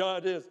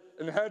God is.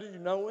 And how do you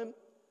know him?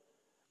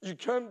 You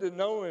come to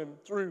know him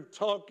through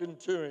talking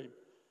to him.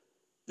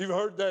 You've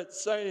heard that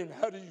saying,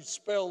 how do you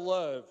spell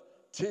love?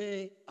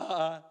 T-I-M-E.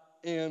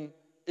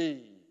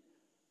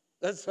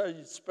 That's how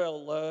you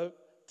spell love,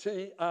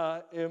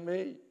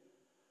 T-I-M-E.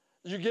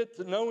 You get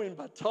to know him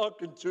by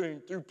talking to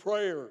him through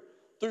prayer,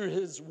 through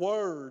his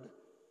word,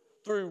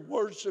 through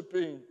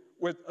worshiping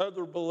with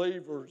other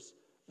believers.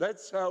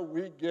 That's how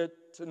we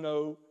get to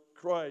know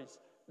Christ.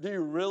 Do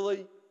you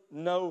really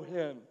know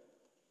him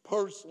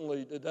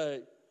personally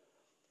today?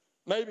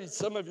 Maybe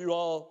some of you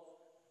all,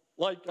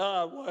 like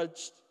I,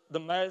 watched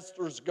the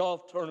Masters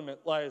golf tournament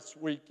last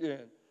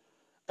weekend.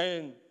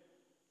 And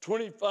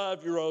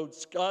 25-year-old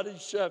Scotty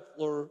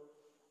Scheffler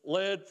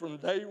led from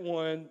day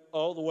one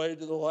all the way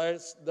to the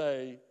last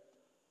day.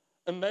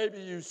 And maybe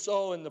you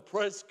saw in the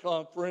press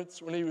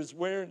conference when he was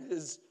wearing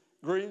his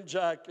green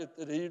jacket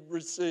that he'd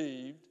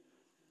received,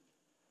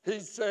 he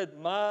said,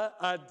 "My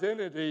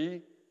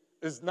identity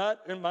is not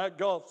in my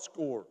golf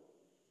score."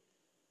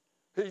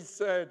 He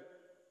said,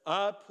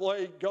 "I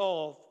play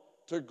golf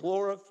to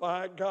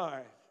glorify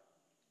God."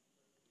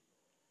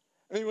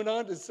 And he went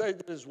on to say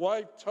that his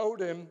wife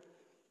told him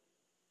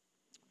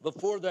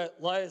before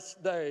that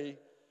last day,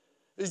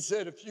 he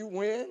said, "If you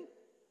win,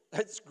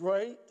 that's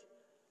great.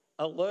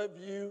 I love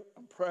you.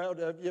 I'm proud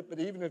of you. But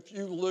even if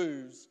you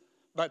lose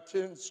by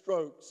 10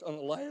 strokes on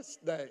the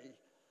last day,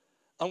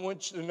 I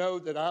want you to know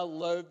that I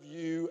love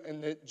you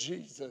and that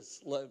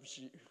Jesus loves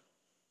you."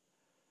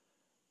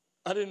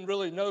 I didn't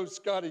really know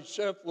Scotty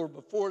Scheffler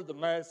before the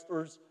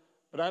Masters,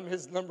 but I'm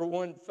his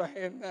 #1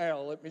 fan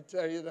now, let me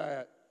tell you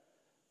that,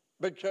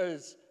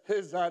 because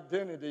his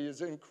identity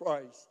is in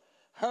Christ.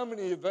 How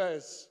many of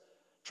us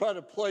try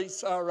to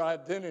place our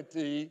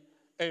identity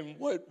in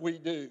what we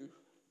do?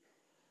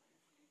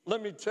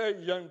 Let me tell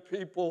you, young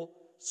people,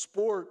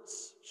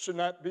 sports should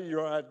not be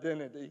your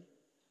identity.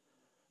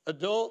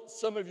 Adults,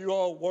 some of you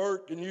all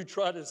work and you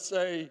try to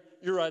say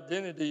your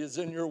identity is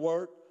in your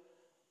work.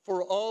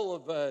 For all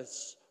of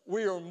us,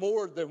 we are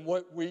more than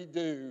what we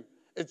do.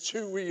 It's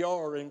who we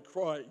are in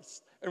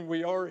Christ, and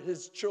we are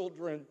his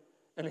children,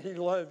 and he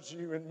loves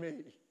you and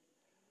me.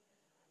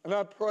 And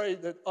I pray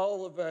that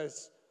all of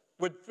us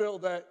would feel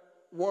that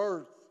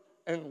worth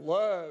and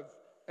love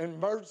and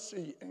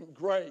mercy and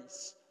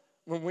grace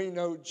when we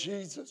know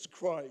Jesus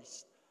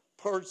Christ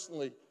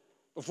personally.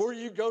 Before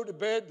you go to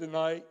bed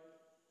tonight,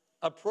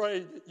 I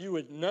pray that you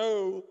would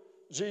know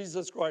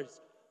Jesus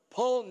Christ.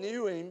 Paul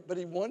knew him, but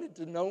he wanted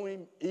to know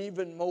him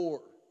even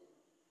more.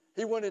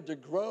 He wanted to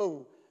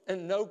grow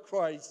and know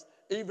Christ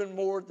even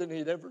more than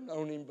he'd ever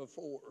known him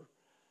before.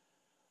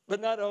 But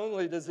not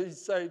only does he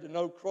say to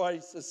know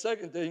Christ, the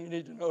second thing you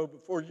need to know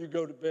before you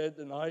go to bed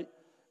tonight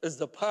is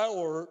the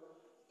power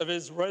of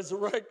his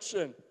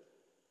resurrection.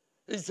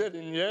 He said,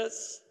 and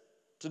yes,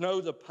 to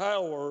know the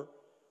power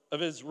of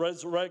his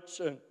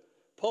resurrection.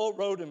 Paul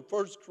wrote in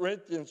 1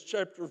 Corinthians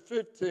chapter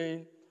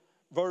 15,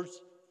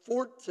 verse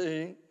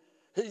 14,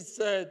 he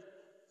said,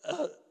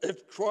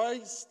 if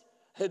Christ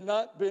had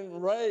not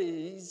been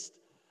raised,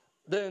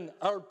 then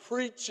our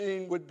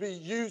preaching would be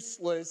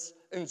useless,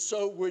 and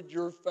so would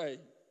your faith.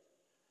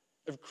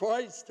 If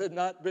Christ had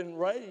not been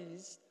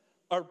raised,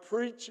 our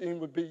preaching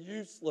would be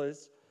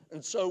useless,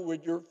 and so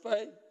would your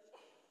faith.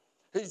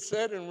 He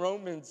said in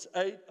Romans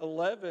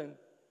 8:11,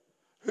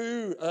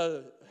 who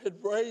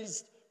had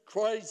raised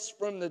Christ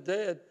from the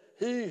dead,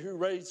 he who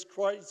raised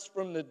Christ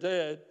from the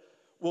dead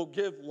will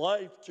give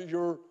life to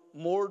your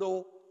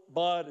mortal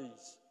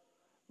bodies,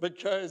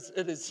 because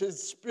it is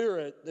his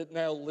spirit that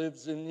now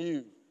lives in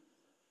you.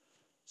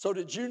 So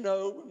did you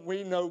know when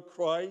we know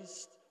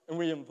Christ and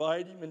we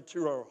invite him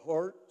into our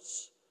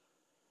hearts,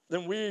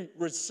 then we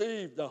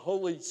receive the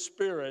Holy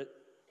Spirit,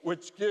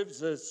 which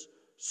gives us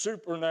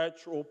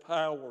supernatural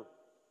power.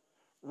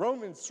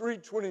 Romans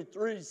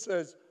 3:23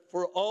 says,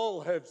 for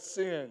all have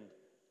sinned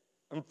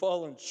and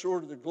fallen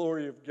short of the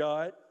glory of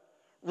God.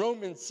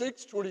 Romans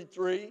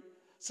 6:23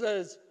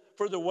 says,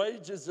 for the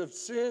wages of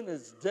sin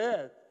is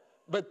death,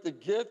 but the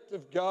gift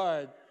of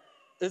God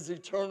is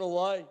eternal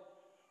life.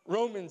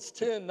 Romans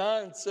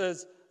 10:9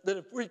 says that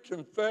if we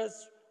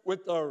confess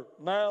with our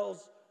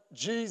mouths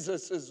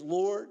Jesus is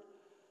Lord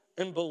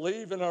and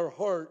believe in our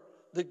heart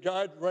that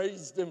God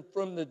raised him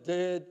from the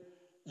dead,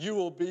 you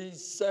will be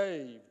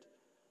saved.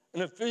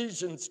 And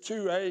Ephesians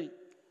 2:8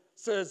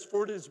 says,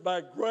 for it is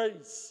by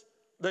grace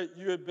that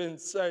you have been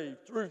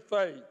saved through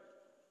faith,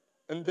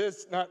 and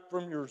this not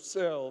from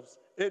yourselves.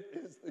 It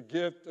is the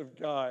gift of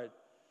God.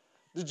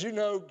 Did you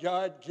know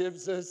God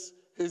gives us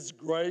his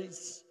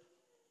grace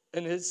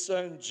and his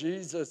son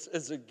Jesus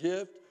as a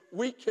gift?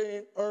 We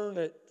can't earn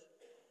it.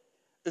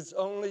 It's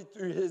only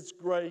through his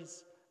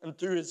grace and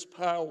through his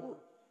power.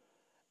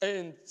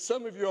 And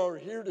some of you are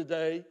here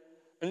today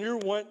and you're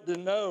wanting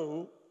to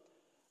know,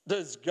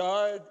 does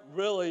God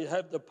really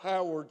have the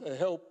power to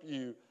help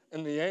you?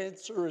 And the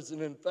answer is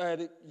an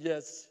emphatic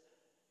yes,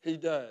 he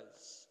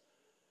does.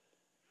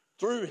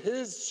 Through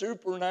his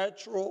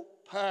supernatural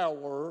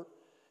power,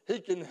 he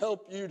can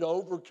help you to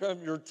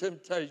overcome your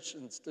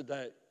temptations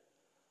today.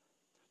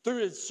 Through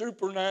his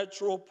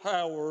supernatural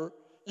power,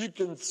 you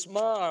can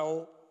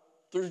smile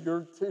through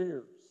your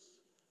tears.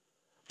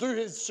 Through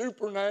his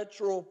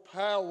supernatural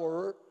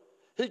power,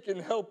 he can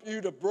help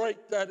you to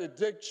break that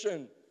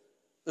addiction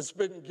that's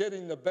been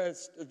getting the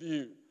best of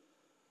you.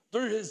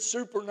 Through his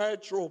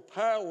supernatural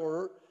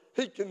power,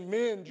 he can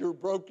mend your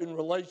broken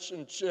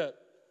relationship.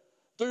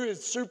 Through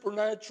his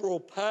supernatural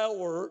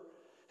power,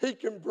 he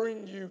can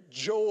bring you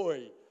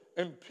joy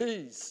and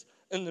peace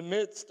in the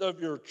midst of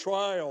your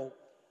trial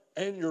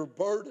and your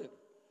burden.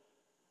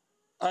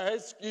 I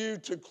ask you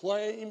to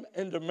claim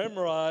and to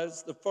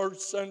memorize the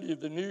first Sunday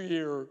of the new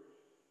year,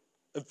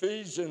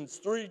 Ephesians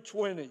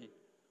 3:20,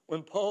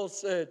 when Paul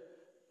said,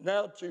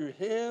 "Now to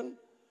him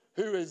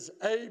who is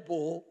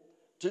able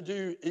to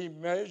do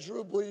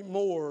immeasurably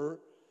more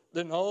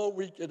than all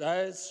we could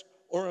ask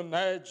or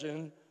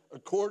imagine,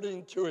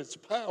 according to his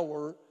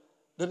power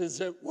that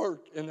is at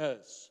work in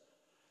us."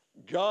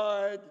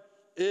 God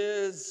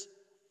is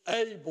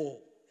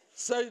able.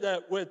 Say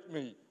that with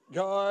me.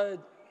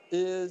 God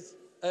is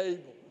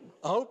able.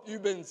 I hope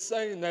you've been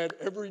saying that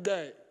every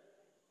day.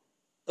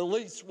 At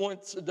least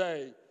once a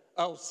day,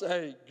 I'll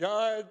say,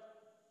 God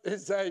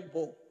is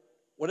able,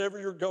 whatever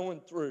you're going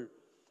through.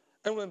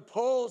 And when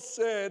Paul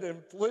said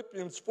in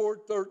Philippians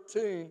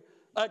 4:13,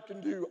 I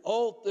can do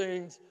all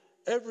things,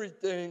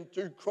 everything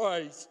through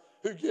Christ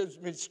who gives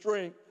me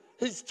strength,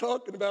 he's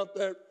talking about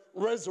that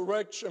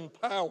resurrection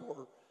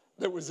power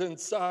that was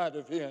inside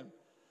of him.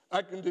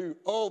 I can do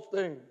all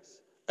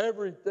things,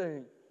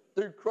 everything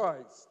through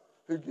Christ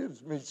who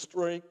gives me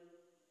strength.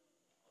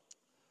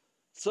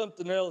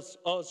 Something else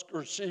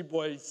Oscar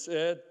Shibwe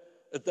said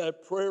at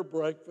that prayer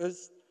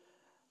breakfast,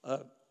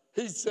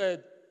 he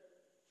said,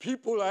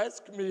 people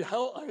ask me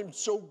how I'm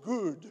so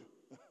good.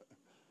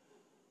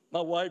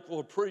 My wife will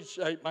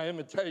appreciate my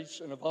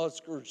imitation of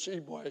Oscar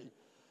Shibwe,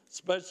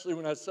 especially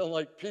when I sound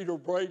like Peter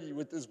Brady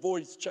with his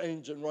voice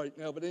changing right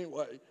now. But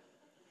anyway,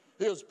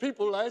 he goes,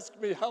 people ask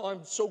me how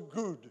I'm so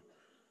good.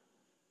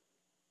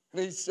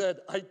 And he said,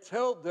 I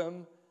tell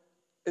them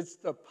it's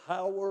the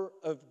power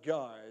of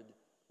God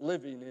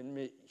living in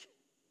me.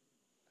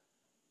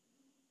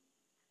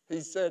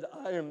 He said,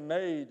 I am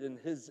made in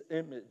his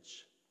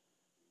image,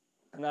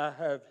 and I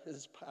have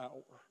his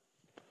power.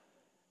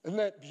 Isn't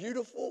that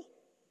beautiful?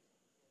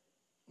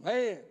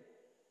 Man,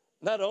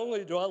 not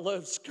only do I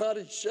love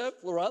Scotty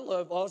Scheffler, I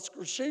love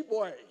Oscar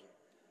Shibwe,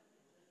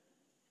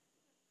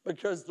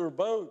 because they're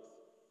both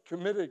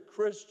committed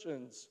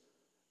Christians,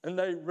 and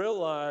they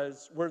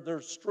realize where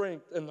their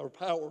strength and their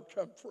power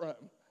come from.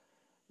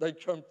 They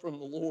come from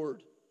the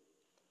Lord.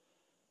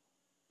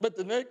 But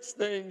the next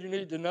thing you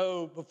need to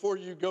know before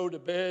you go to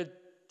bed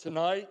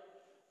tonight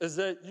is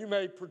that you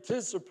may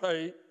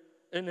participate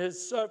in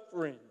his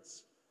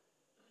sufferings.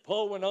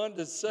 Paul went on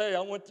to say,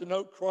 I want to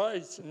know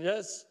Christ, and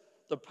yes,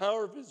 the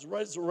power of his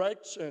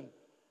resurrection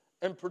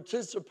and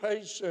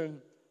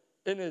participation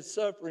in his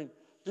suffering.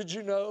 Did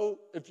you know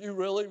if you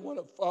really want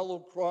to follow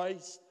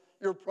Christ,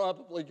 you're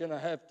probably going to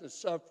have to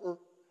suffer?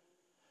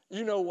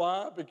 You know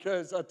why?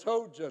 Because I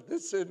told you,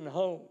 this isn't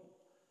home.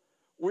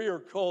 We are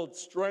called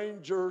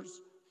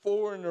strangers,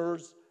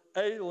 foreigners,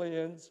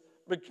 aliens,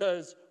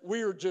 because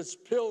we are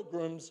just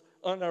pilgrims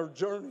on our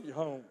journey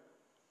home.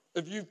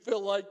 If you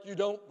feel like you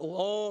don't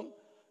belong,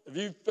 if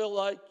you feel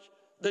like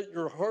that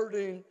you're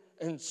hurting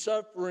and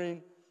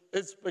suffering,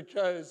 it's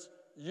because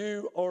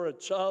you are a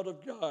child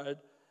of God,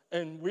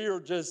 and we are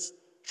just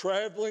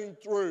traveling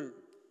through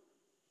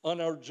on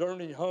our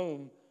journey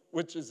home,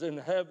 which is in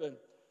heaven.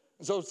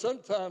 So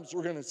sometimes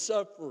we're going to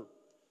suffer.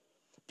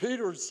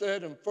 Peter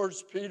said in 1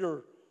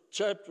 Peter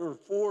chapter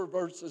 4,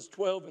 verses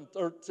 12 and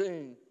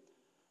 13,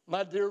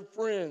 my dear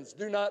friends,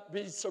 do not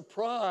be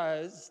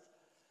surprised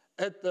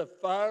at the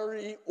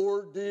fiery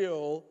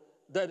ordeal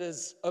that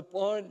is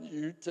upon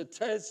you to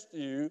test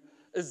you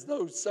as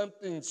though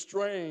something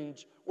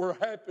strange were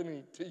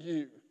happening to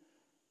you.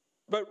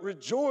 But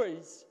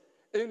rejoice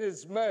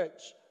inasmuch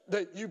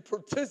that you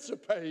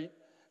participate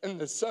in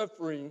the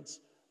sufferings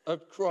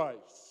of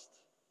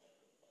Christ.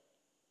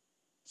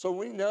 So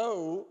we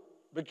know,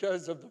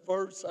 because of the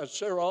verse I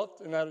share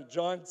often out of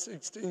John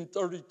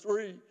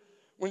 16:33,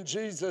 when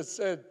Jesus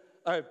said,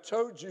 I have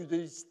told you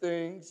these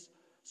things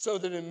so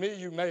that in me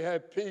you may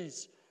have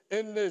peace.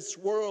 In this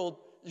world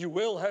you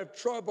will have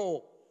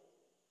trouble,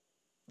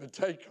 but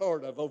take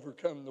heart, I've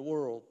overcome the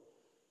world.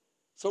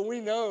 So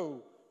we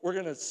know we're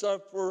going to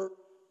suffer,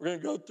 we're going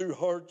to go through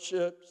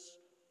hardships.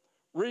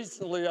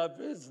 Recently I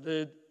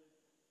visited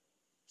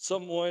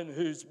someone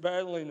who's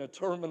battling a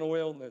terminal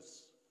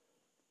illness.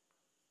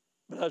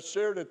 But I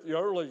shared at the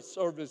early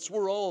service,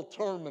 we're all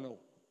terminal.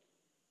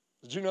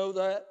 Did you know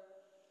that?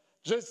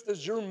 Just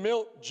as your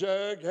milk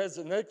jug has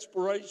an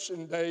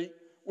expiration date,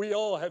 we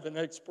all have an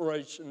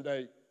expiration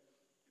date.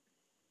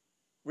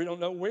 We don't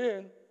know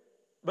when,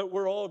 but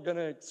we're all going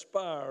to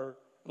expire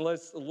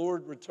unless the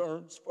Lord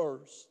returns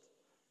first.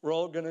 We're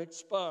all going to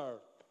expire.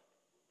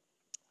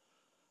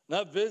 And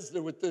I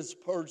visited with this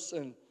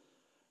person,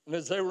 and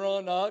as they were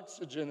on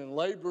oxygen and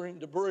laboring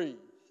to breathe,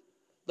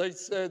 they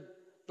said,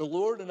 the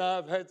Lord and I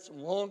have had some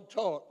long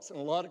talks and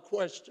a lot of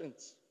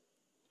questions.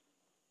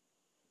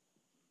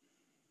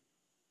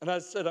 And I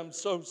said, I'm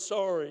so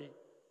sorry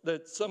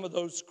that some of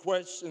those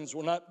questions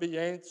will not be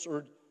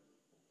answered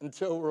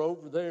until we're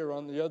over there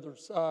on the other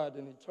side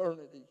in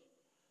eternity.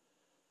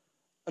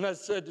 And I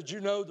said, did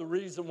you know the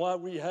reason why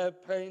we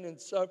have pain and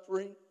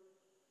suffering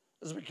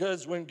is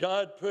because when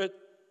God put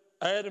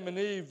Adam and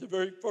Eve, the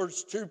very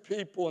first two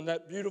people in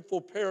that beautiful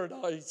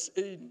paradise,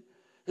 Eden,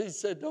 he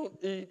said, don't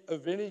eat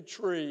of any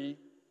tree.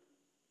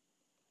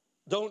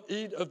 Don't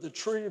eat of the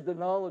tree of the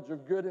knowledge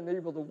of good and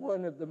evil, the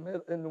one in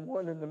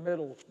the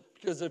middle,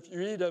 because if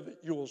you eat of it,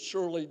 you will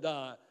surely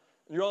die.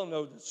 And you all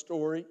know the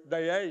story.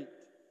 They ate.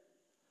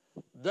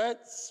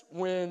 That's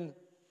when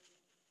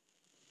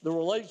the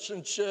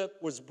relationship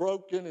was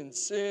broken and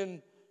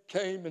sin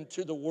came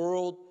into the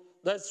world.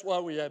 That's why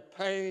we have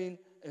pain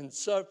and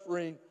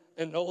suffering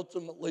and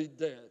ultimately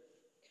death.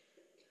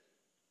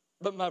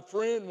 But my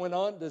friend went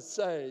on to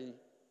say,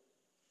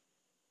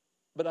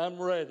 but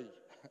I'm ready.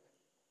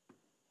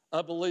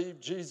 I believe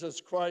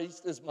Jesus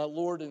Christ is my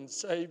Lord and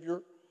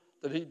Savior,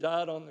 that he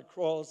died on the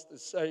cross to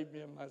save me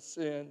of my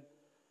sin,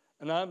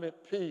 and I'm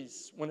at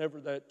peace whenever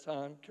that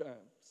time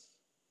comes.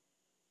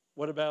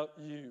 What about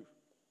you?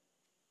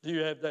 Do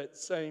you have that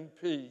same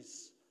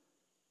peace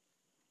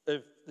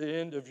if the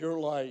end of your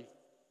life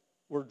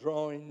were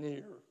drawing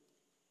near?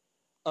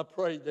 I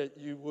pray that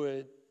you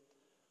would.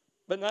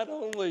 But not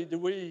only do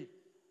we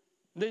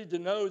need to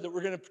know that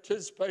we're going to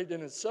participate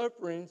in his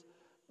sufferings,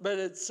 but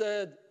it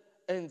said,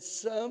 and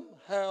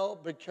somehow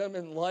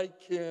becoming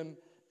like him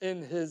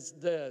in his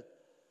death.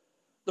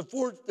 The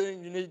fourth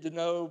thing you need to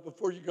know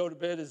before you go to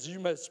bed is you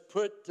must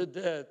put to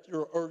death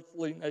your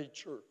earthly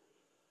nature.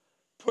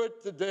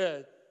 Put to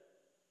death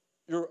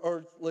your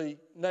earthly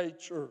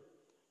nature.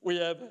 We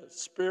have a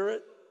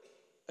spirit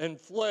and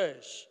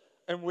flesh,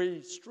 and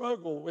we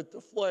struggle with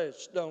the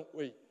flesh, don't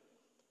we?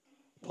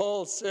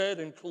 Paul said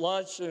in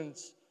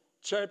Colossians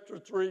chapter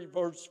 3,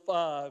 verse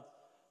 5,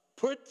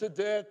 put to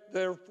death,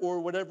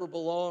 therefore, whatever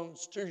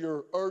belongs to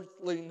your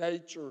earthly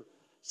nature,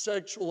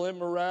 sexual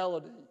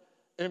immorality,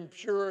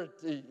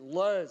 impurity,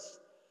 lust,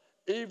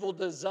 evil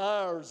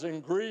desires,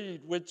 and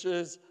greed, which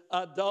is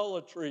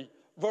idolatry.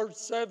 Verse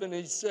 7,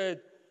 he said,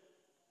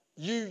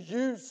 you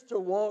used to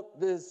walk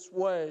this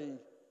way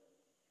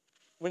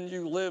when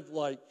you lived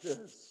like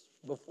this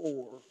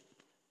before.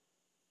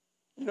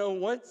 You know,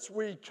 once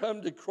we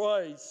come to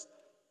Christ,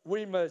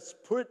 we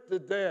must put to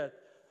death.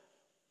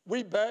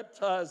 We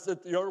baptized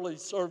at the early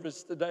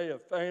service today a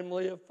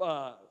family of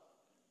 5.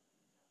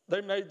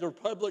 They made their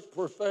public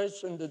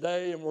profession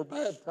today and were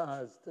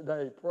baptized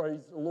today.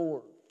 Praise the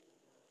Lord.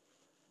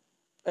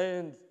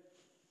 And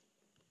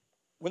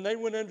when they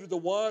went under the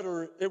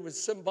water, it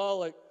was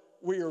symbolic.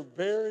 We are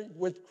buried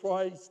with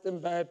Christ in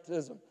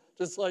baptism,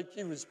 just like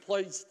he was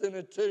placed in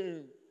a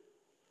tomb.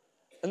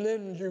 And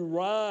then you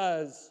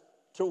rise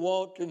to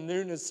walk in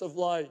newness of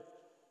life.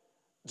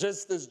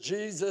 Just as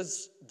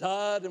Jesus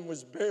died and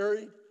was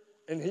buried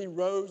and he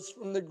rose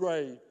from the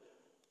grave,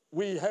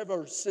 we have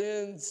our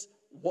sins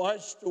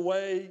washed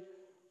away.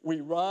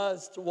 We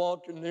rise to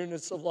walk in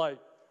newness of life.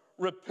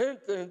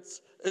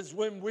 Repentance is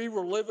when we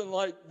were living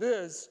like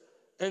this,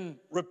 and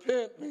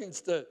repent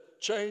means to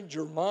change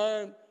your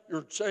mind,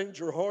 change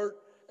your heart,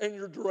 and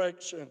your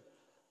direction.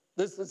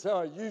 This is how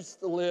I used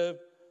to live,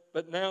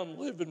 but now I'm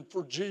living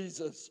for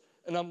Jesus,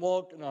 and I'm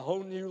walking a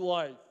whole new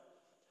life.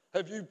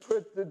 Have you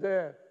put to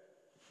death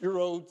your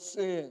old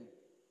sin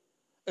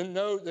and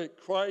know that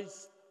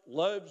Christ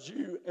loves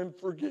you and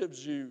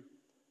forgives you?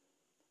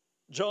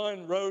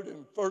 John wrote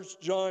in 1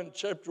 John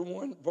chapter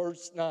 1,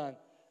 verse 9,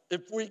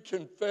 if we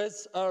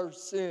confess our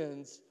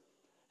sins,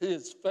 he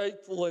is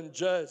faithful and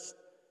just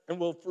and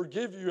will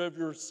forgive you of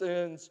your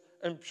sins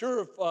and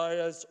purify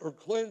us or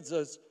cleanse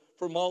us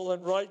from all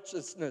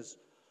unrighteousness.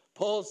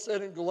 Paul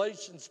said in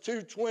Galatians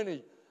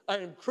 2:20, I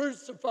am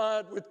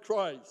crucified with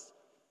Christ.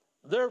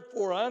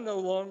 Therefore I no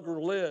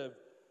longer live,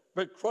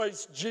 but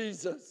Christ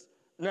Jesus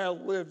now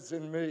lives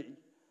in me.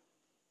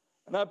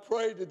 And I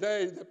pray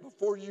today that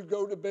before you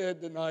go to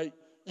bed tonight,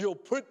 you'll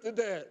put to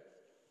death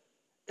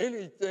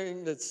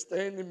anything that's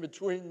standing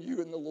between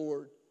you and the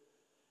Lord.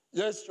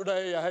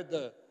 Yesterday I had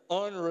the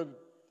honor of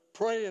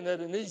praying at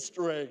an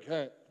Easter egg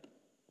hunt.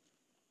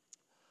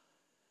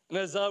 And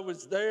as I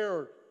was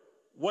there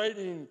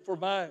waiting for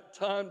my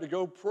time to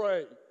go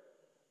pray,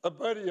 a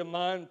buddy of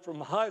mine from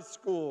high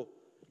school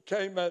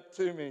came up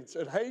to me and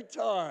said, hey,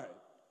 Todd.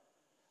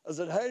 I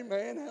said, hey,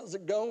 man, how's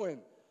it going?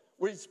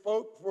 We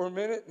spoke for a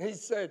minute, and he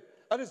said,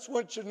 I just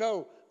want you to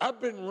know, I've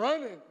been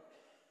running.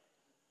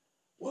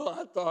 Well,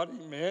 I thought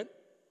he meant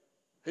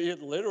he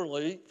had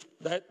literally,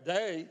 that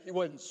day, he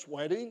wasn't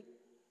sweating.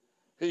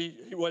 He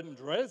wasn't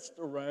dressed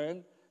to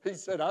run. He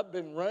said, I've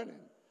been running.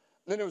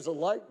 Then there was a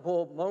light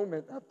bulb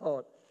moment. I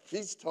thought,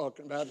 he's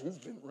talking about he's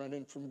been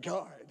running from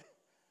God.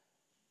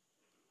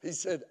 He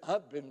said,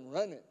 I've been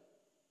running.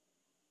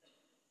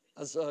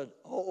 I said,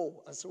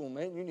 well,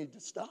 man, you need to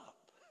stop.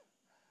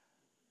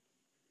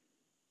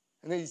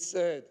 And he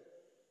said,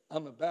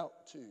 I'm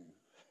about to.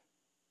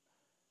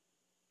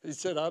 He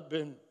said, I've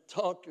been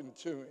talking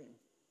to him.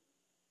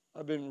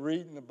 I've been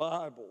reading the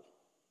Bible.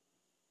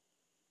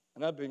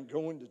 And I've been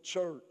going to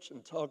church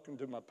and talking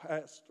to my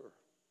pastor.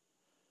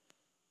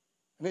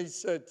 And he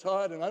said,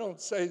 Todd, and I don't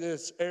say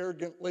this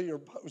arrogantly or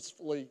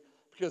boastfully,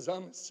 because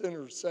I'm a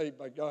sinner saved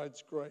by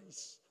God's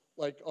grace,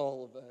 like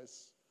all of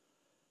us.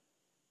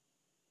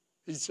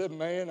 He said,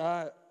 man,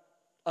 I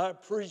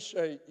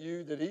appreciate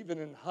you that even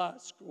in high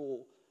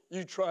school,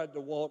 you tried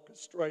to walk a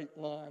straight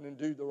line and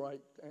do the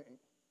right thing.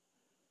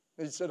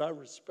 He said, I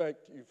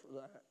respect you for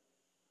that.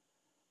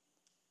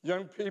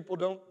 Young people,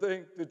 don't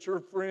think that your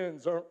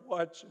friends aren't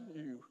watching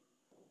you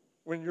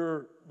when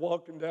you're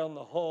walking down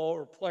the hall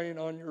or playing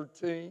on your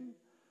team.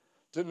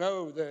 To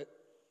know that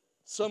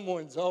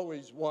someone's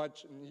always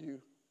watching you.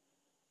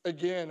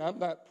 Again, I'm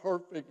not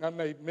perfect. I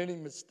made many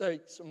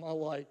mistakes in my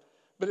life,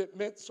 but it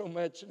meant so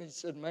much. And he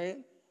said,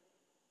 man,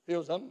 he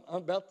goes, I'm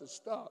about to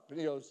stop. And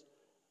he goes,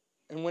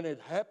 and when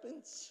it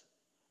happens,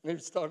 and he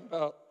was talking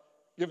about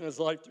giving his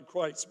life to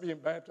Christ, being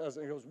baptized,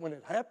 and he goes, when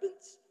it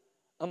happens,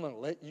 I'm going to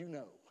let you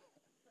know.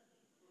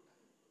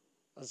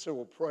 I said,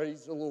 well,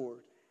 praise the Lord.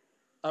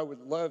 I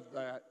would love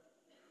that.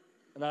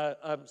 And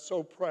I'm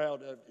so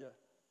proud of you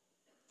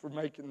for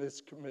making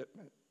this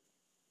commitment.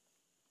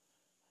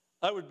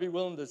 I would be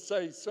willing to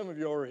say some of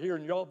you are here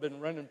and y'all been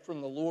running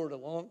from the Lord a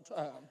long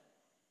time.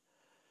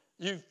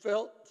 You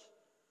felt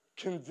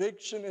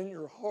conviction in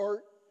your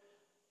heart,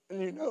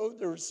 and you know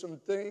there's some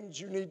things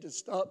you need to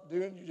stop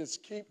doing. You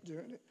just keep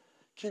doing it.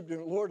 Keep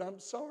doing it. Lord, I'm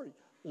sorry.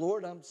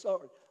 Lord, I'm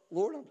sorry.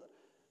 Lord, I'm sorry.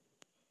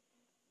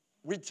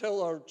 We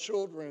tell our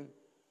children,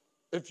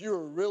 if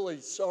you're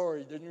really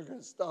sorry, then you're going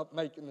to stop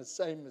making the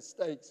same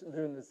mistakes and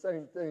doing the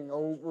same thing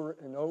over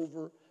and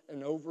over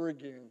and over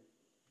again.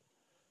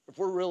 If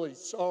we're really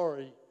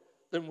sorry,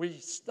 then we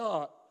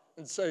stop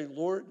and say,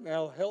 Lord,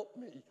 now help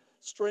me,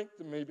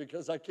 strengthen me,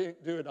 because I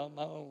can't do it on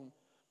my own,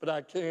 but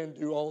I can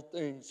do all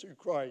things through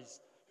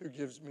Christ who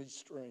gives me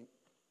strength.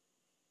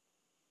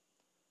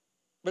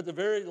 But the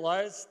very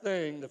last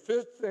thing, the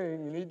fifth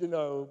thing you need to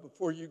know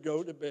before you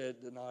go to bed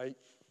tonight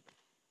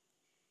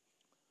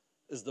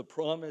is the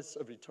promise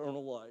of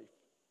eternal life.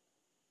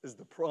 Is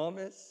the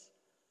promise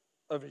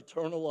of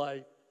eternal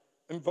life.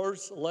 In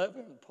verse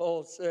 11,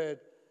 Paul said,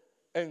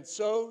 and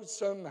so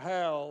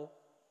somehow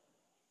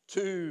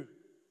to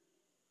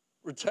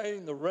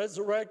retain the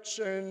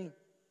resurrection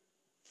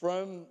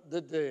from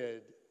the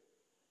dead,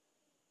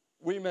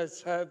 we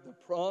must have the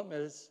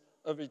promise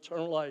of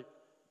eternal life.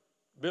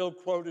 Bill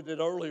quoted it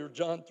earlier,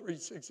 John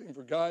 3:16,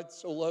 for God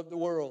so loved the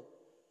world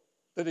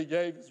that he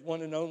gave his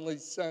one and only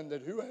Son,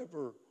 that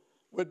whoever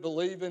would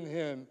believe in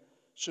him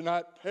should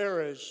not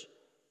perish,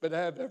 but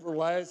have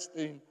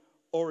everlasting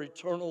or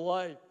eternal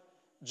life.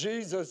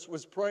 Jesus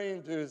was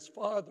praying to his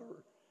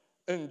Father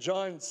in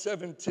John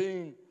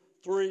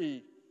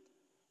 17:3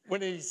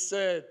 when he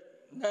said,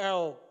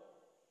 now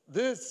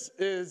this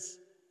is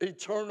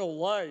eternal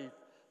life,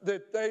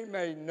 that they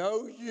may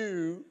know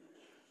you,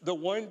 the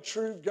one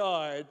true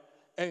God,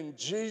 and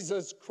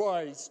Jesus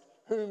Christ,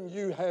 whom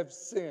you have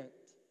sent.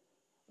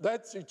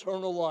 That's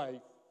eternal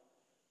life.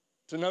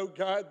 To know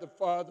God the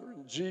Father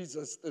and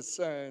Jesus the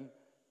Son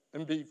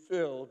and be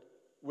filled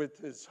with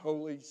his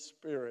Holy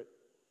Spirit.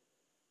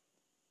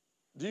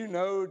 Do you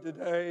know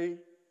today,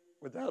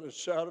 without a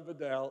shadow of a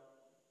doubt,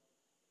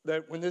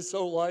 that when this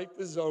old life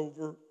is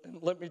over,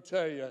 and let me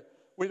tell you,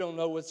 we don't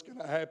know what's going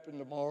to happen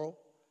tomorrow.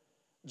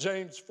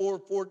 James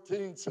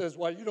 4:14 says,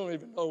 well, you don't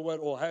even know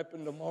what will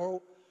happen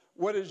tomorrow.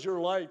 What is your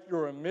life?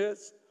 You're a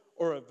mist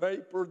or a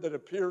vapor that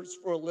appears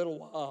for a little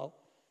while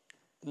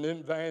and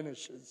then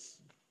vanishes.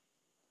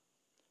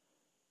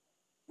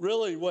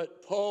 Really,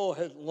 what Paul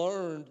had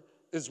learned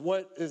is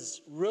what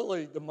is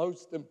really the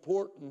most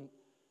important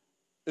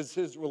is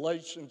his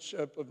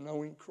relationship of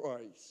knowing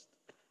Christ.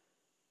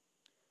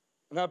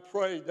 And I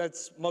pray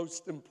that's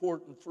most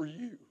important for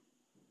you,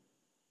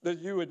 that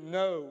you would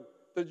know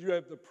that you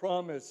have the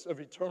promise of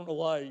eternal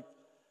life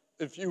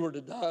if you were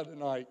to die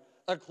tonight.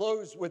 I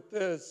close with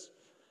this.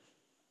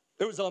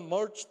 It was on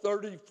March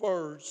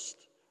 31st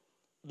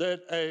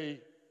that a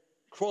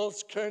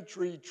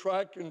cross-country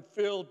track and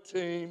field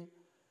team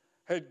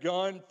had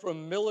gone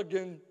from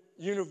Milligan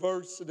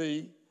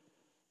University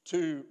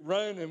to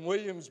run in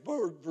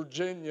Williamsburg,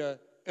 Virginia,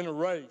 in a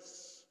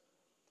race.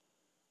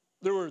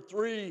 There were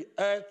 3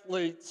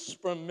 athletes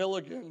from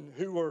Milligan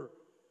who were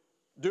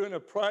doing a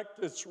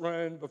practice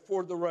run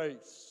before the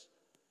race.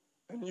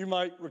 And you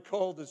might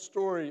recall the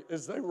story.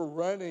 As they were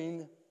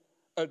running,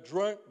 a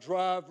drunk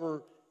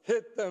driver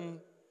hit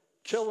them,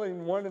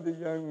 killing one of the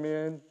young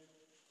men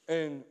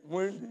and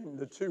wounding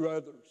the 2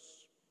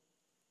 others.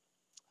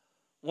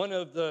 One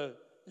of the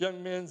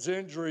young men's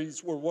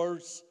injuries were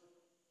worse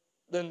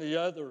than the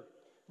other.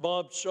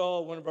 Bob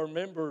Shaw, one of our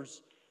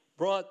members,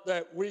 brought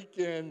that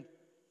weekend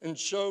and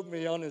showed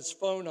me on his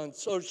phone on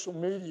social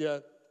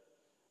media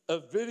a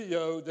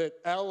video that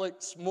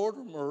Alex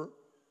Mortimer,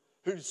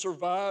 who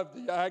survived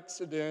the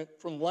accident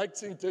from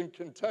Lexington,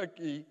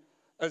 Kentucky,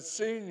 a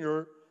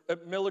senior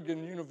at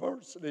Milligan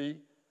University,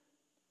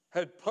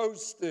 had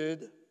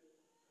posted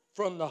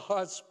from the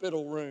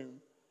hospital room.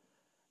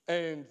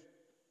 And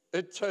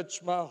it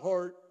touched my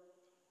heart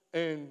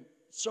and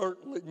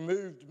certainly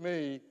moved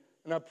me.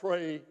 And I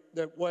pray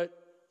that what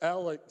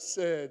Alex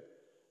said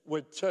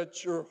would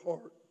touch your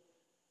heart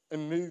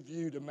and move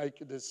you to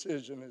make a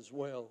decision as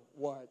well.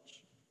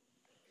 Watch.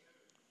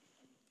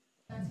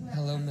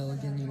 Hello,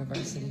 Milligan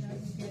University.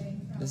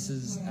 This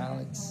is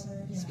Alex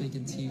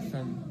speaking to you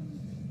from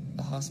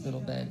the hospital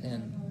bed,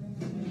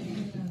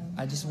 and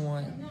I just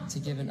want to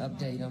give an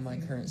update on my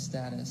current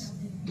status.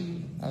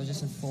 I was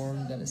just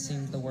informed that it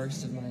seems the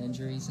worst of my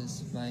injuries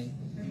is my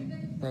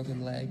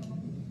broken leg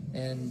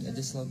and a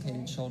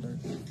dislocated shoulder.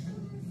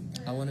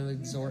 I want to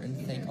exhort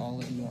and thank all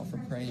of you all for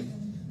praying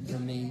for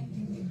me,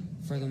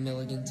 for the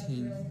Milligan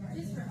team,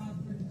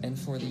 and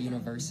for the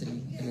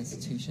university and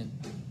institution.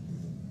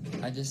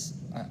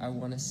 I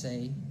want to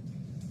say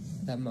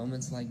that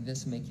moments like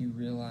this make you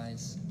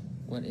realize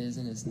what is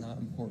and is not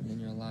important in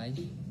your life.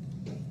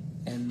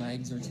 And my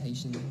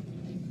exhortation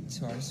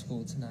to our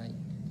school tonight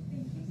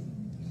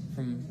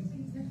from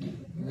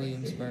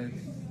Williamsburg,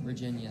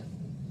 Virginia,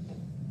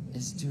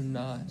 is do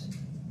not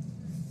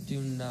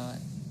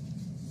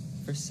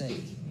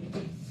forsake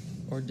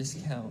or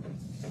discount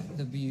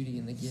the beauty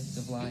and the gift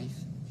of life.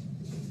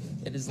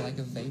 It is like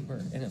a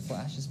vapor and it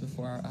flashes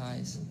before our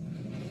eyes.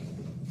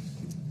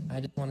 I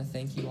just want to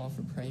thank you all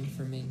for praying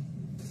for me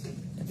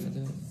and for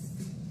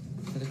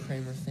the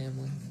Kramer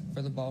family,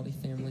 for the Baldy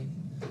family,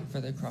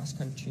 for the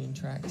cross-country and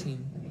track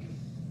team.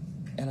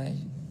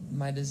 And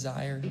my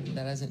desire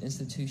that as an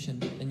institution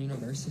and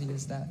university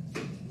is that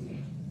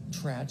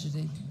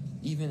tragedy,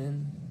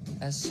 even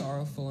as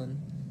sorrowful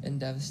and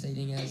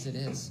devastating as it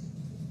is,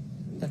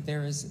 that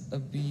there is a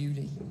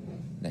beauty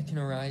that can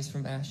arise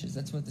from ashes.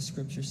 That's what the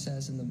scripture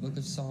says in the book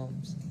of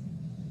Psalms.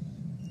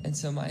 And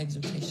so my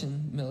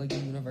exhortation,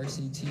 Milligan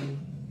University, to you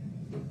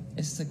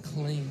is to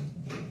cling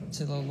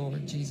to the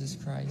Lord Jesus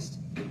Christ.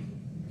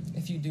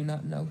 If you do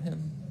not know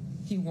him,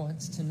 he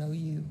wants to know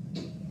you.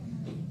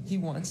 He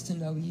wants to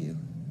know you.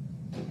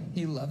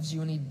 He loves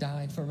you and he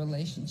died for a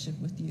relationship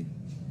with you.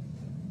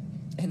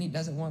 And he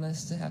doesn't want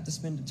us to have to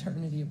spend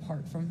eternity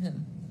apart from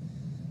him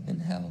in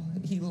hell.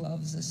 He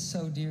loves us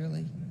so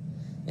dearly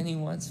and he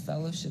wants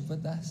fellowship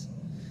with us.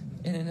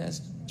 And in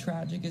as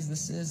tragic as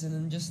this is, and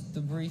in just the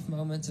brief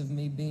moments of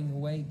me being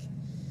awake,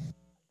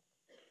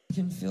 I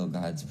can feel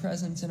God's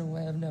presence in a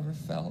way I've never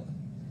felt.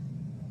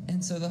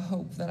 And so the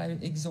hope that I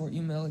exhort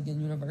you,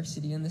 Milligan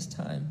University, in this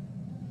time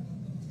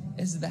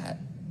is that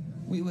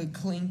we would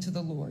cling to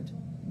the Lord,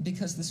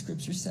 because the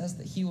scripture says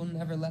that he will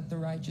never let the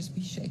righteous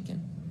be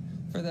shaken.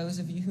 For those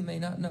of you who may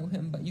not know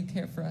him, but you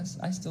care for us,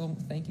 I still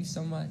thank you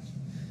so much.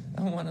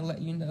 I want to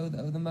let you know,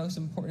 though, the most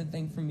important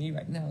thing for me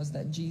right now is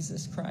that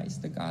Jesus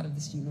Christ, the God of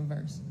this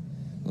universe,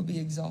 will be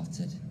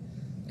exalted,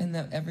 and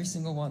that every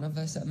single one of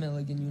us at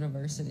Milligan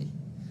University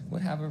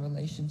would have a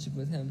relationship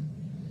with him.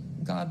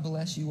 God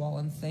bless you all,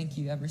 and thank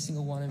you, every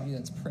single one of you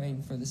that's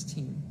praying for this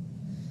team.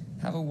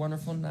 Have a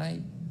wonderful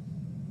night,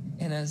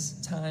 and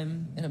as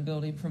time and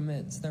ability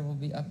permits, there will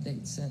be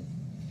updates sent.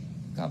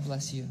 God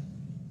bless you.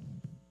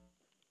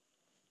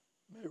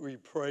 May we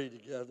pray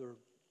together.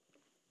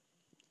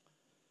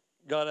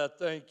 God, I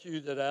thank you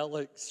that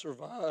Alex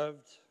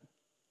survived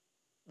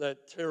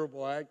that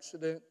terrible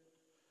accident.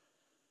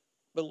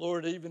 But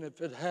Lord, even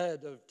if it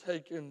had have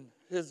taken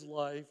his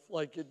life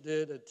like it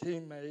did a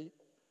teammate,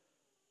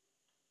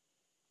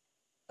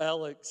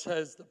 Alex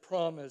has the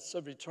promise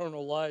of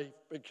eternal life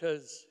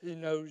because he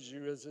knows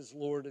you as his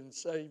Lord and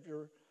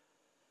Savior.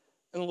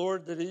 And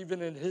Lord, that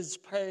even in his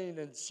pain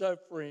and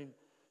suffering,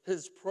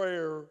 his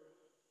prayer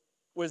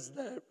was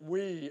that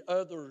we,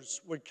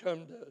 others, would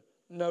come to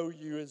know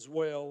you as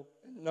well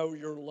and know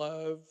your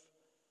love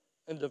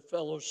and to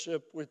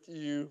fellowship with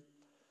you.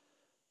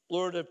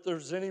 Lord, if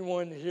there's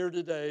anyone here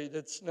today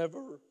that's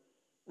never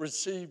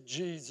received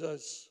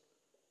Jesus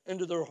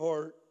into their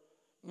heart,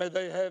 may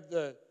they have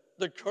the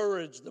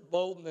courage, the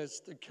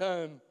boldness to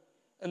come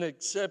and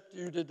accept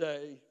you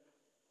today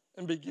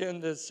and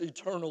begin this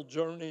eternal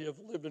journey of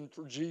living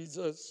for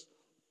Jesus.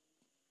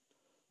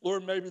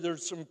 Lord, maybe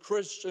there's some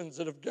Christians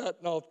that have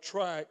gotten off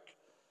track.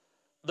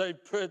 They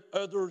put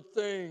other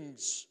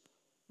things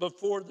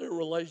before their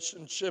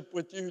relationship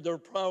with you. Their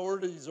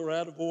priorities are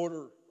out of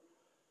order.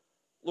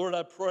 Lord,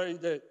 I pray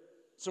that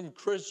some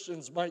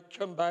Christians might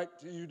come back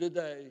to you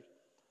today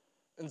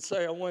and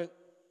say, I want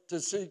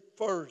to seek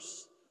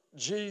first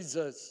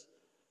Jesus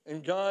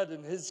and God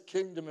and his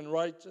kingdom and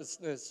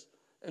righteousness,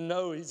 and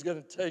know he's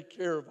going to take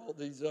care of all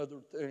these other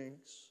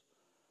things.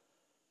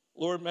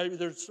 Lord, maybe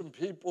there's some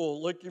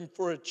people looking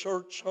for a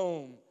church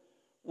home.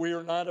 We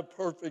are not a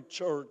perfect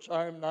church.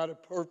 I am not a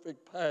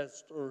perfect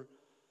pastor,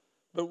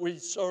 but we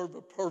serve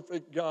a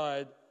perfect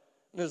God.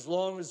 And as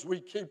long as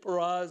we keep our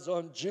eyes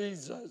on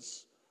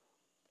Jesus,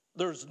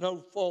 there's no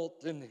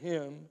fault in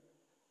him.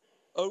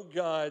 Oh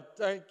God,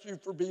 thank you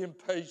for being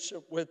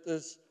patient with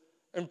us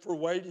and for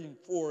waiting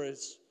for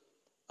us.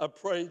 I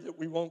pray that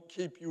we won't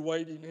keep you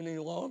waiting any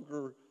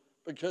longer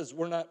because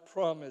we're not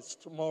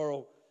promised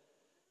tomorrow.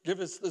 Give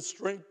us the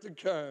strength to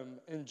come.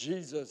 In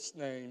Jesus'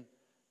 name,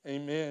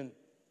 amen.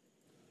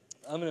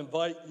 I'm going to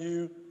invite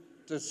you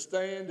to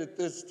stand at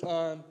this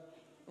time.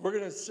 We're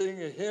going to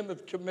sing a hymn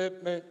of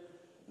commitment.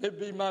 It'd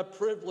be my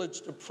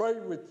privilege to pray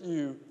with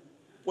you.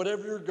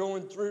 Whatever you're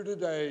going through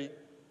today,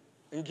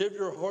 and give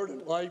your heart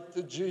and life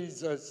to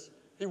Jesus,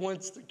 he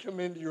wants to come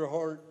into your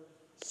heart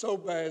so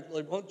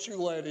badly. Won't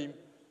you let him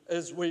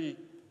as we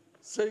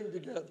sing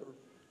together?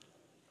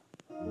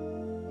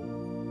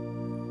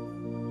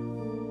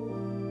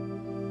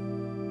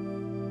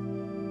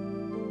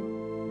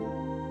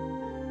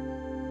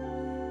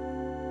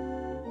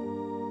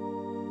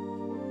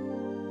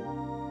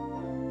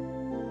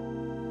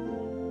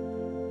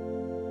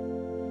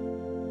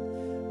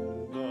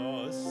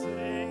 The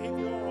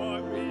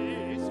Savior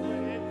is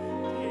waiting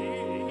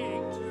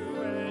to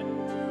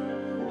enter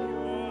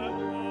your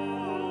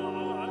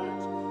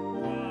heart.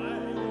 Why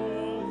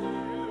won't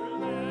you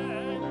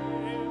let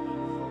him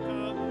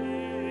come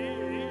in?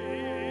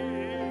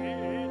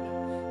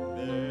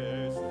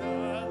 There's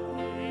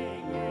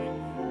nothing in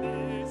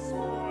this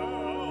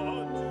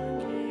world to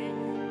keep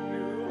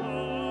you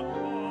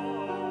apart.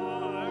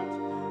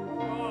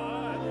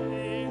 What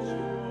is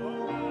your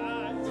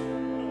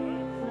answer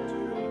to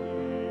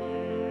him?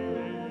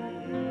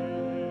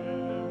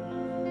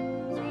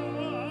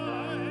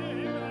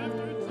 Time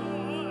after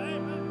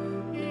time,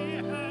 he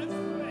has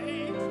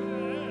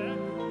waited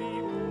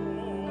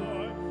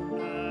before,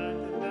 and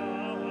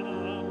now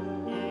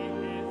he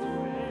is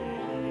waiting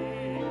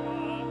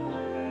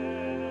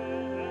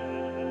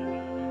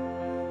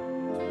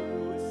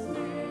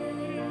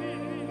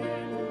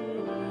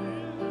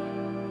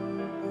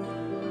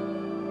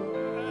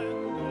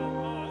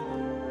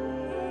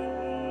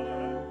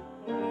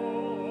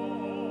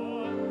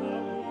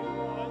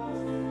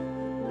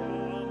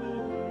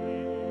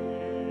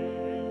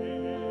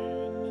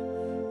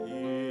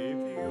if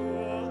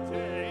you'll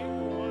take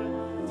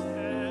one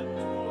step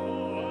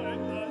toward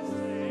the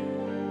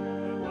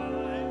Savior, my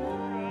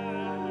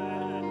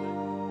friend,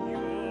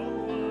 you'll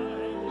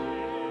find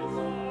his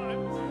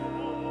arms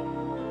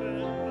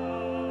open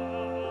wide.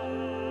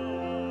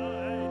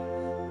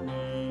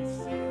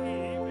 Receive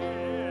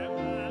him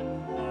and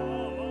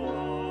all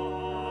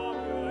of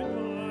your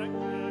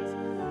darkness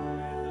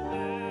with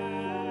them,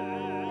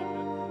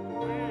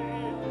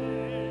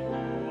 within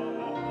your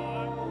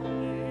heart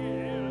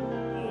near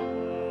abide.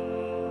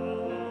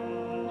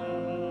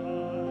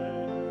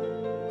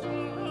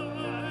 Time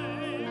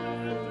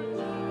after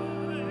time,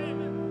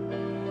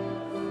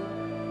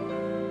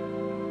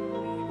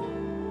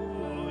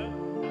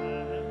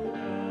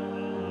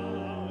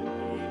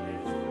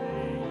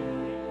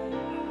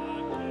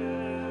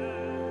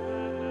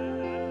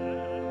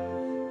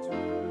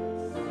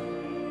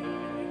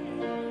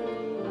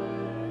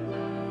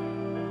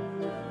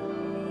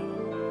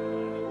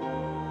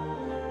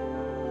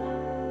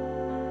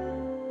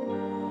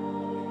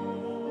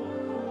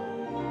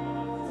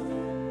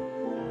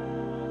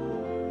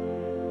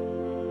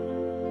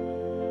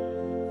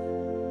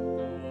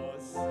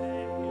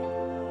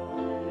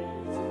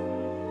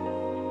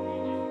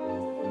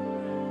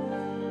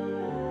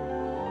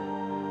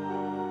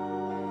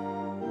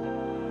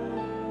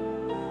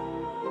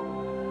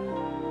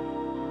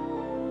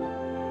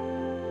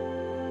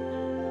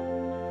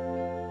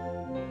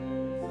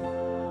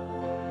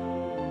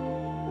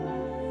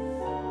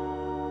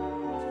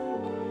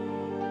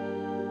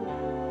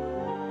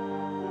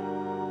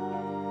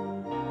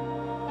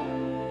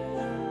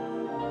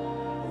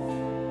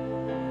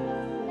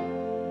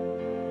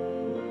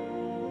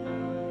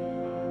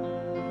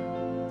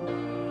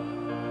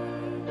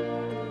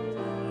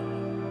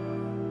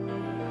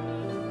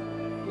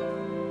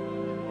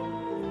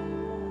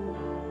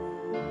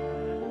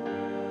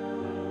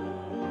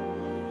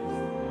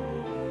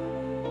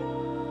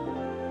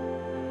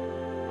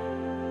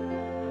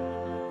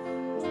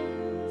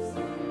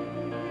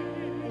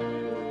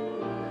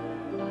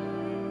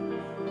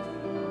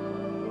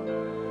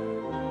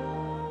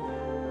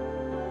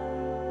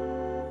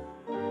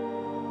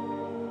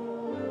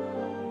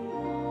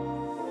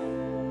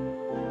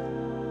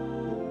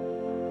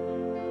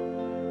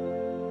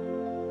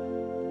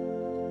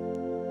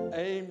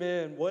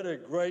 Amen. What a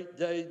great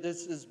day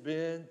this has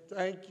been.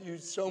 Thank you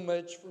so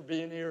much for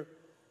being here.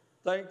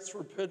 Thanks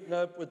for putting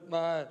up with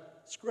my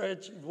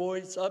scratchy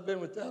voice. I've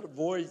been without a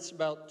voice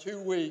about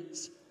 2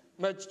 weeks,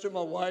 much to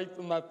my wife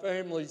and my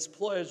family's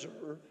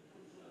pleasure.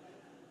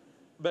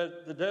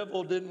 But the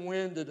devil didn't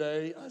win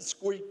today. I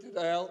squeaked it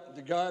out.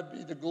 To God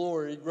be the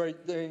glory,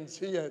 great things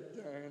he had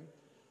done.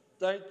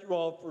 Thank you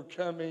all for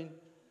coming.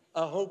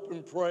 I hope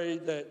and pray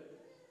that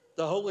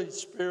the Holy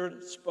Spirit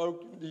has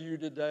spoken to you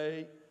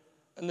today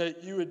and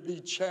that you would be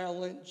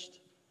challenged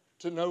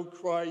to know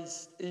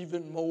Christ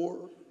even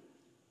more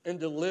and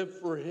to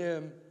live for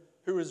him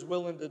who is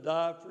willing to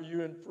die for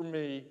you and for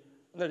me,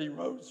 and that he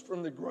rose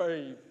from the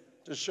grave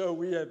to show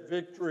we have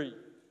victory.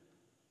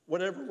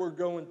 Whatever we're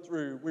going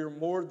through, we are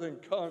more than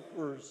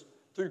conquerors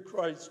through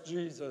Christ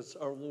Jesus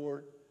our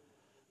Lord.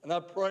 And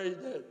I pray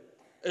that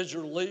as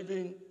you're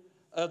leaving,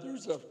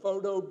 there's a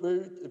photo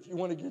booth. If you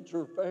want to get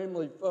your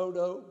family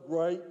photo,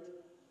 great.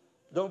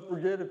 Don't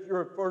forget, if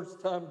you're a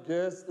first-time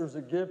guest, there's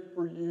a gift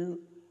for you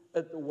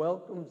at the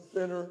Welcome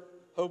Center.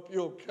 Hope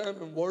you'll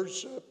come and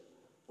worship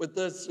with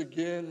us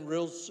again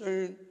real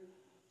soon.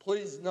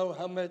 Please know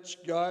how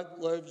much God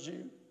loves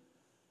you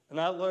And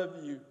I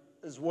love you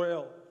as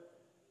well.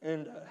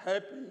 And a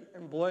happy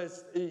and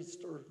blessed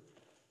Easter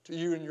to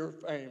you and your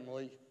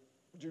family.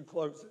 Would you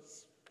close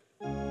this?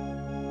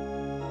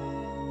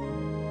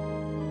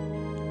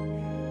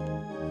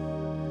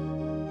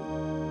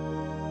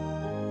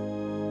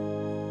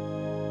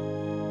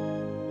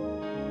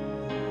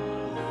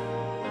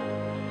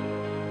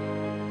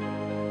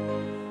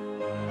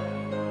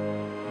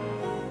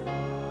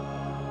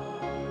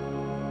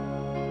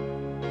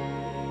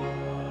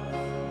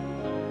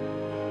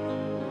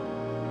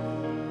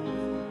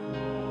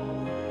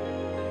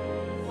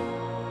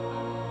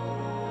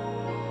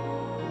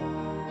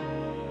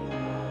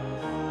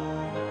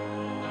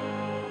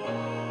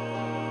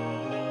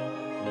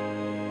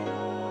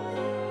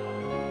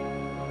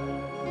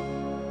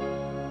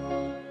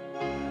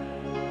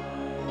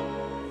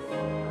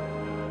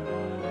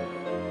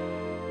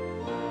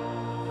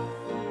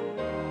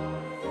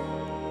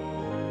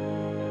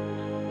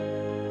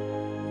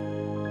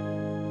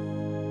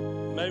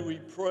 May we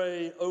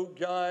pray, oh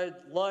God,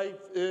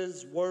 life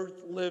is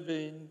worth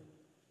living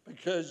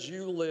because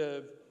you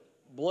live.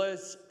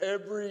 Bless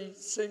every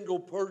single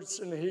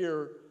person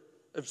here.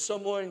 If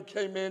someone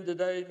came in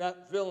today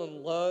not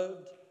feeling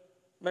loved,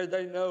 may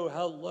they know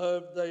how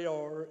loved they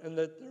are and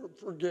that they're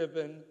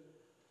forgiven.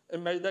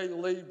 And may they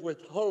leave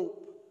with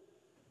hope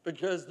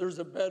because there's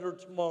a better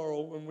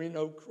tomorrow when we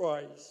know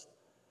Christ.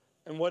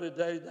 And what a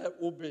day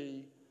that will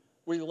be.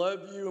 We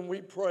love you and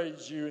we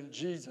praise you in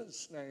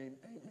Jesus' name.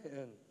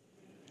 Amen.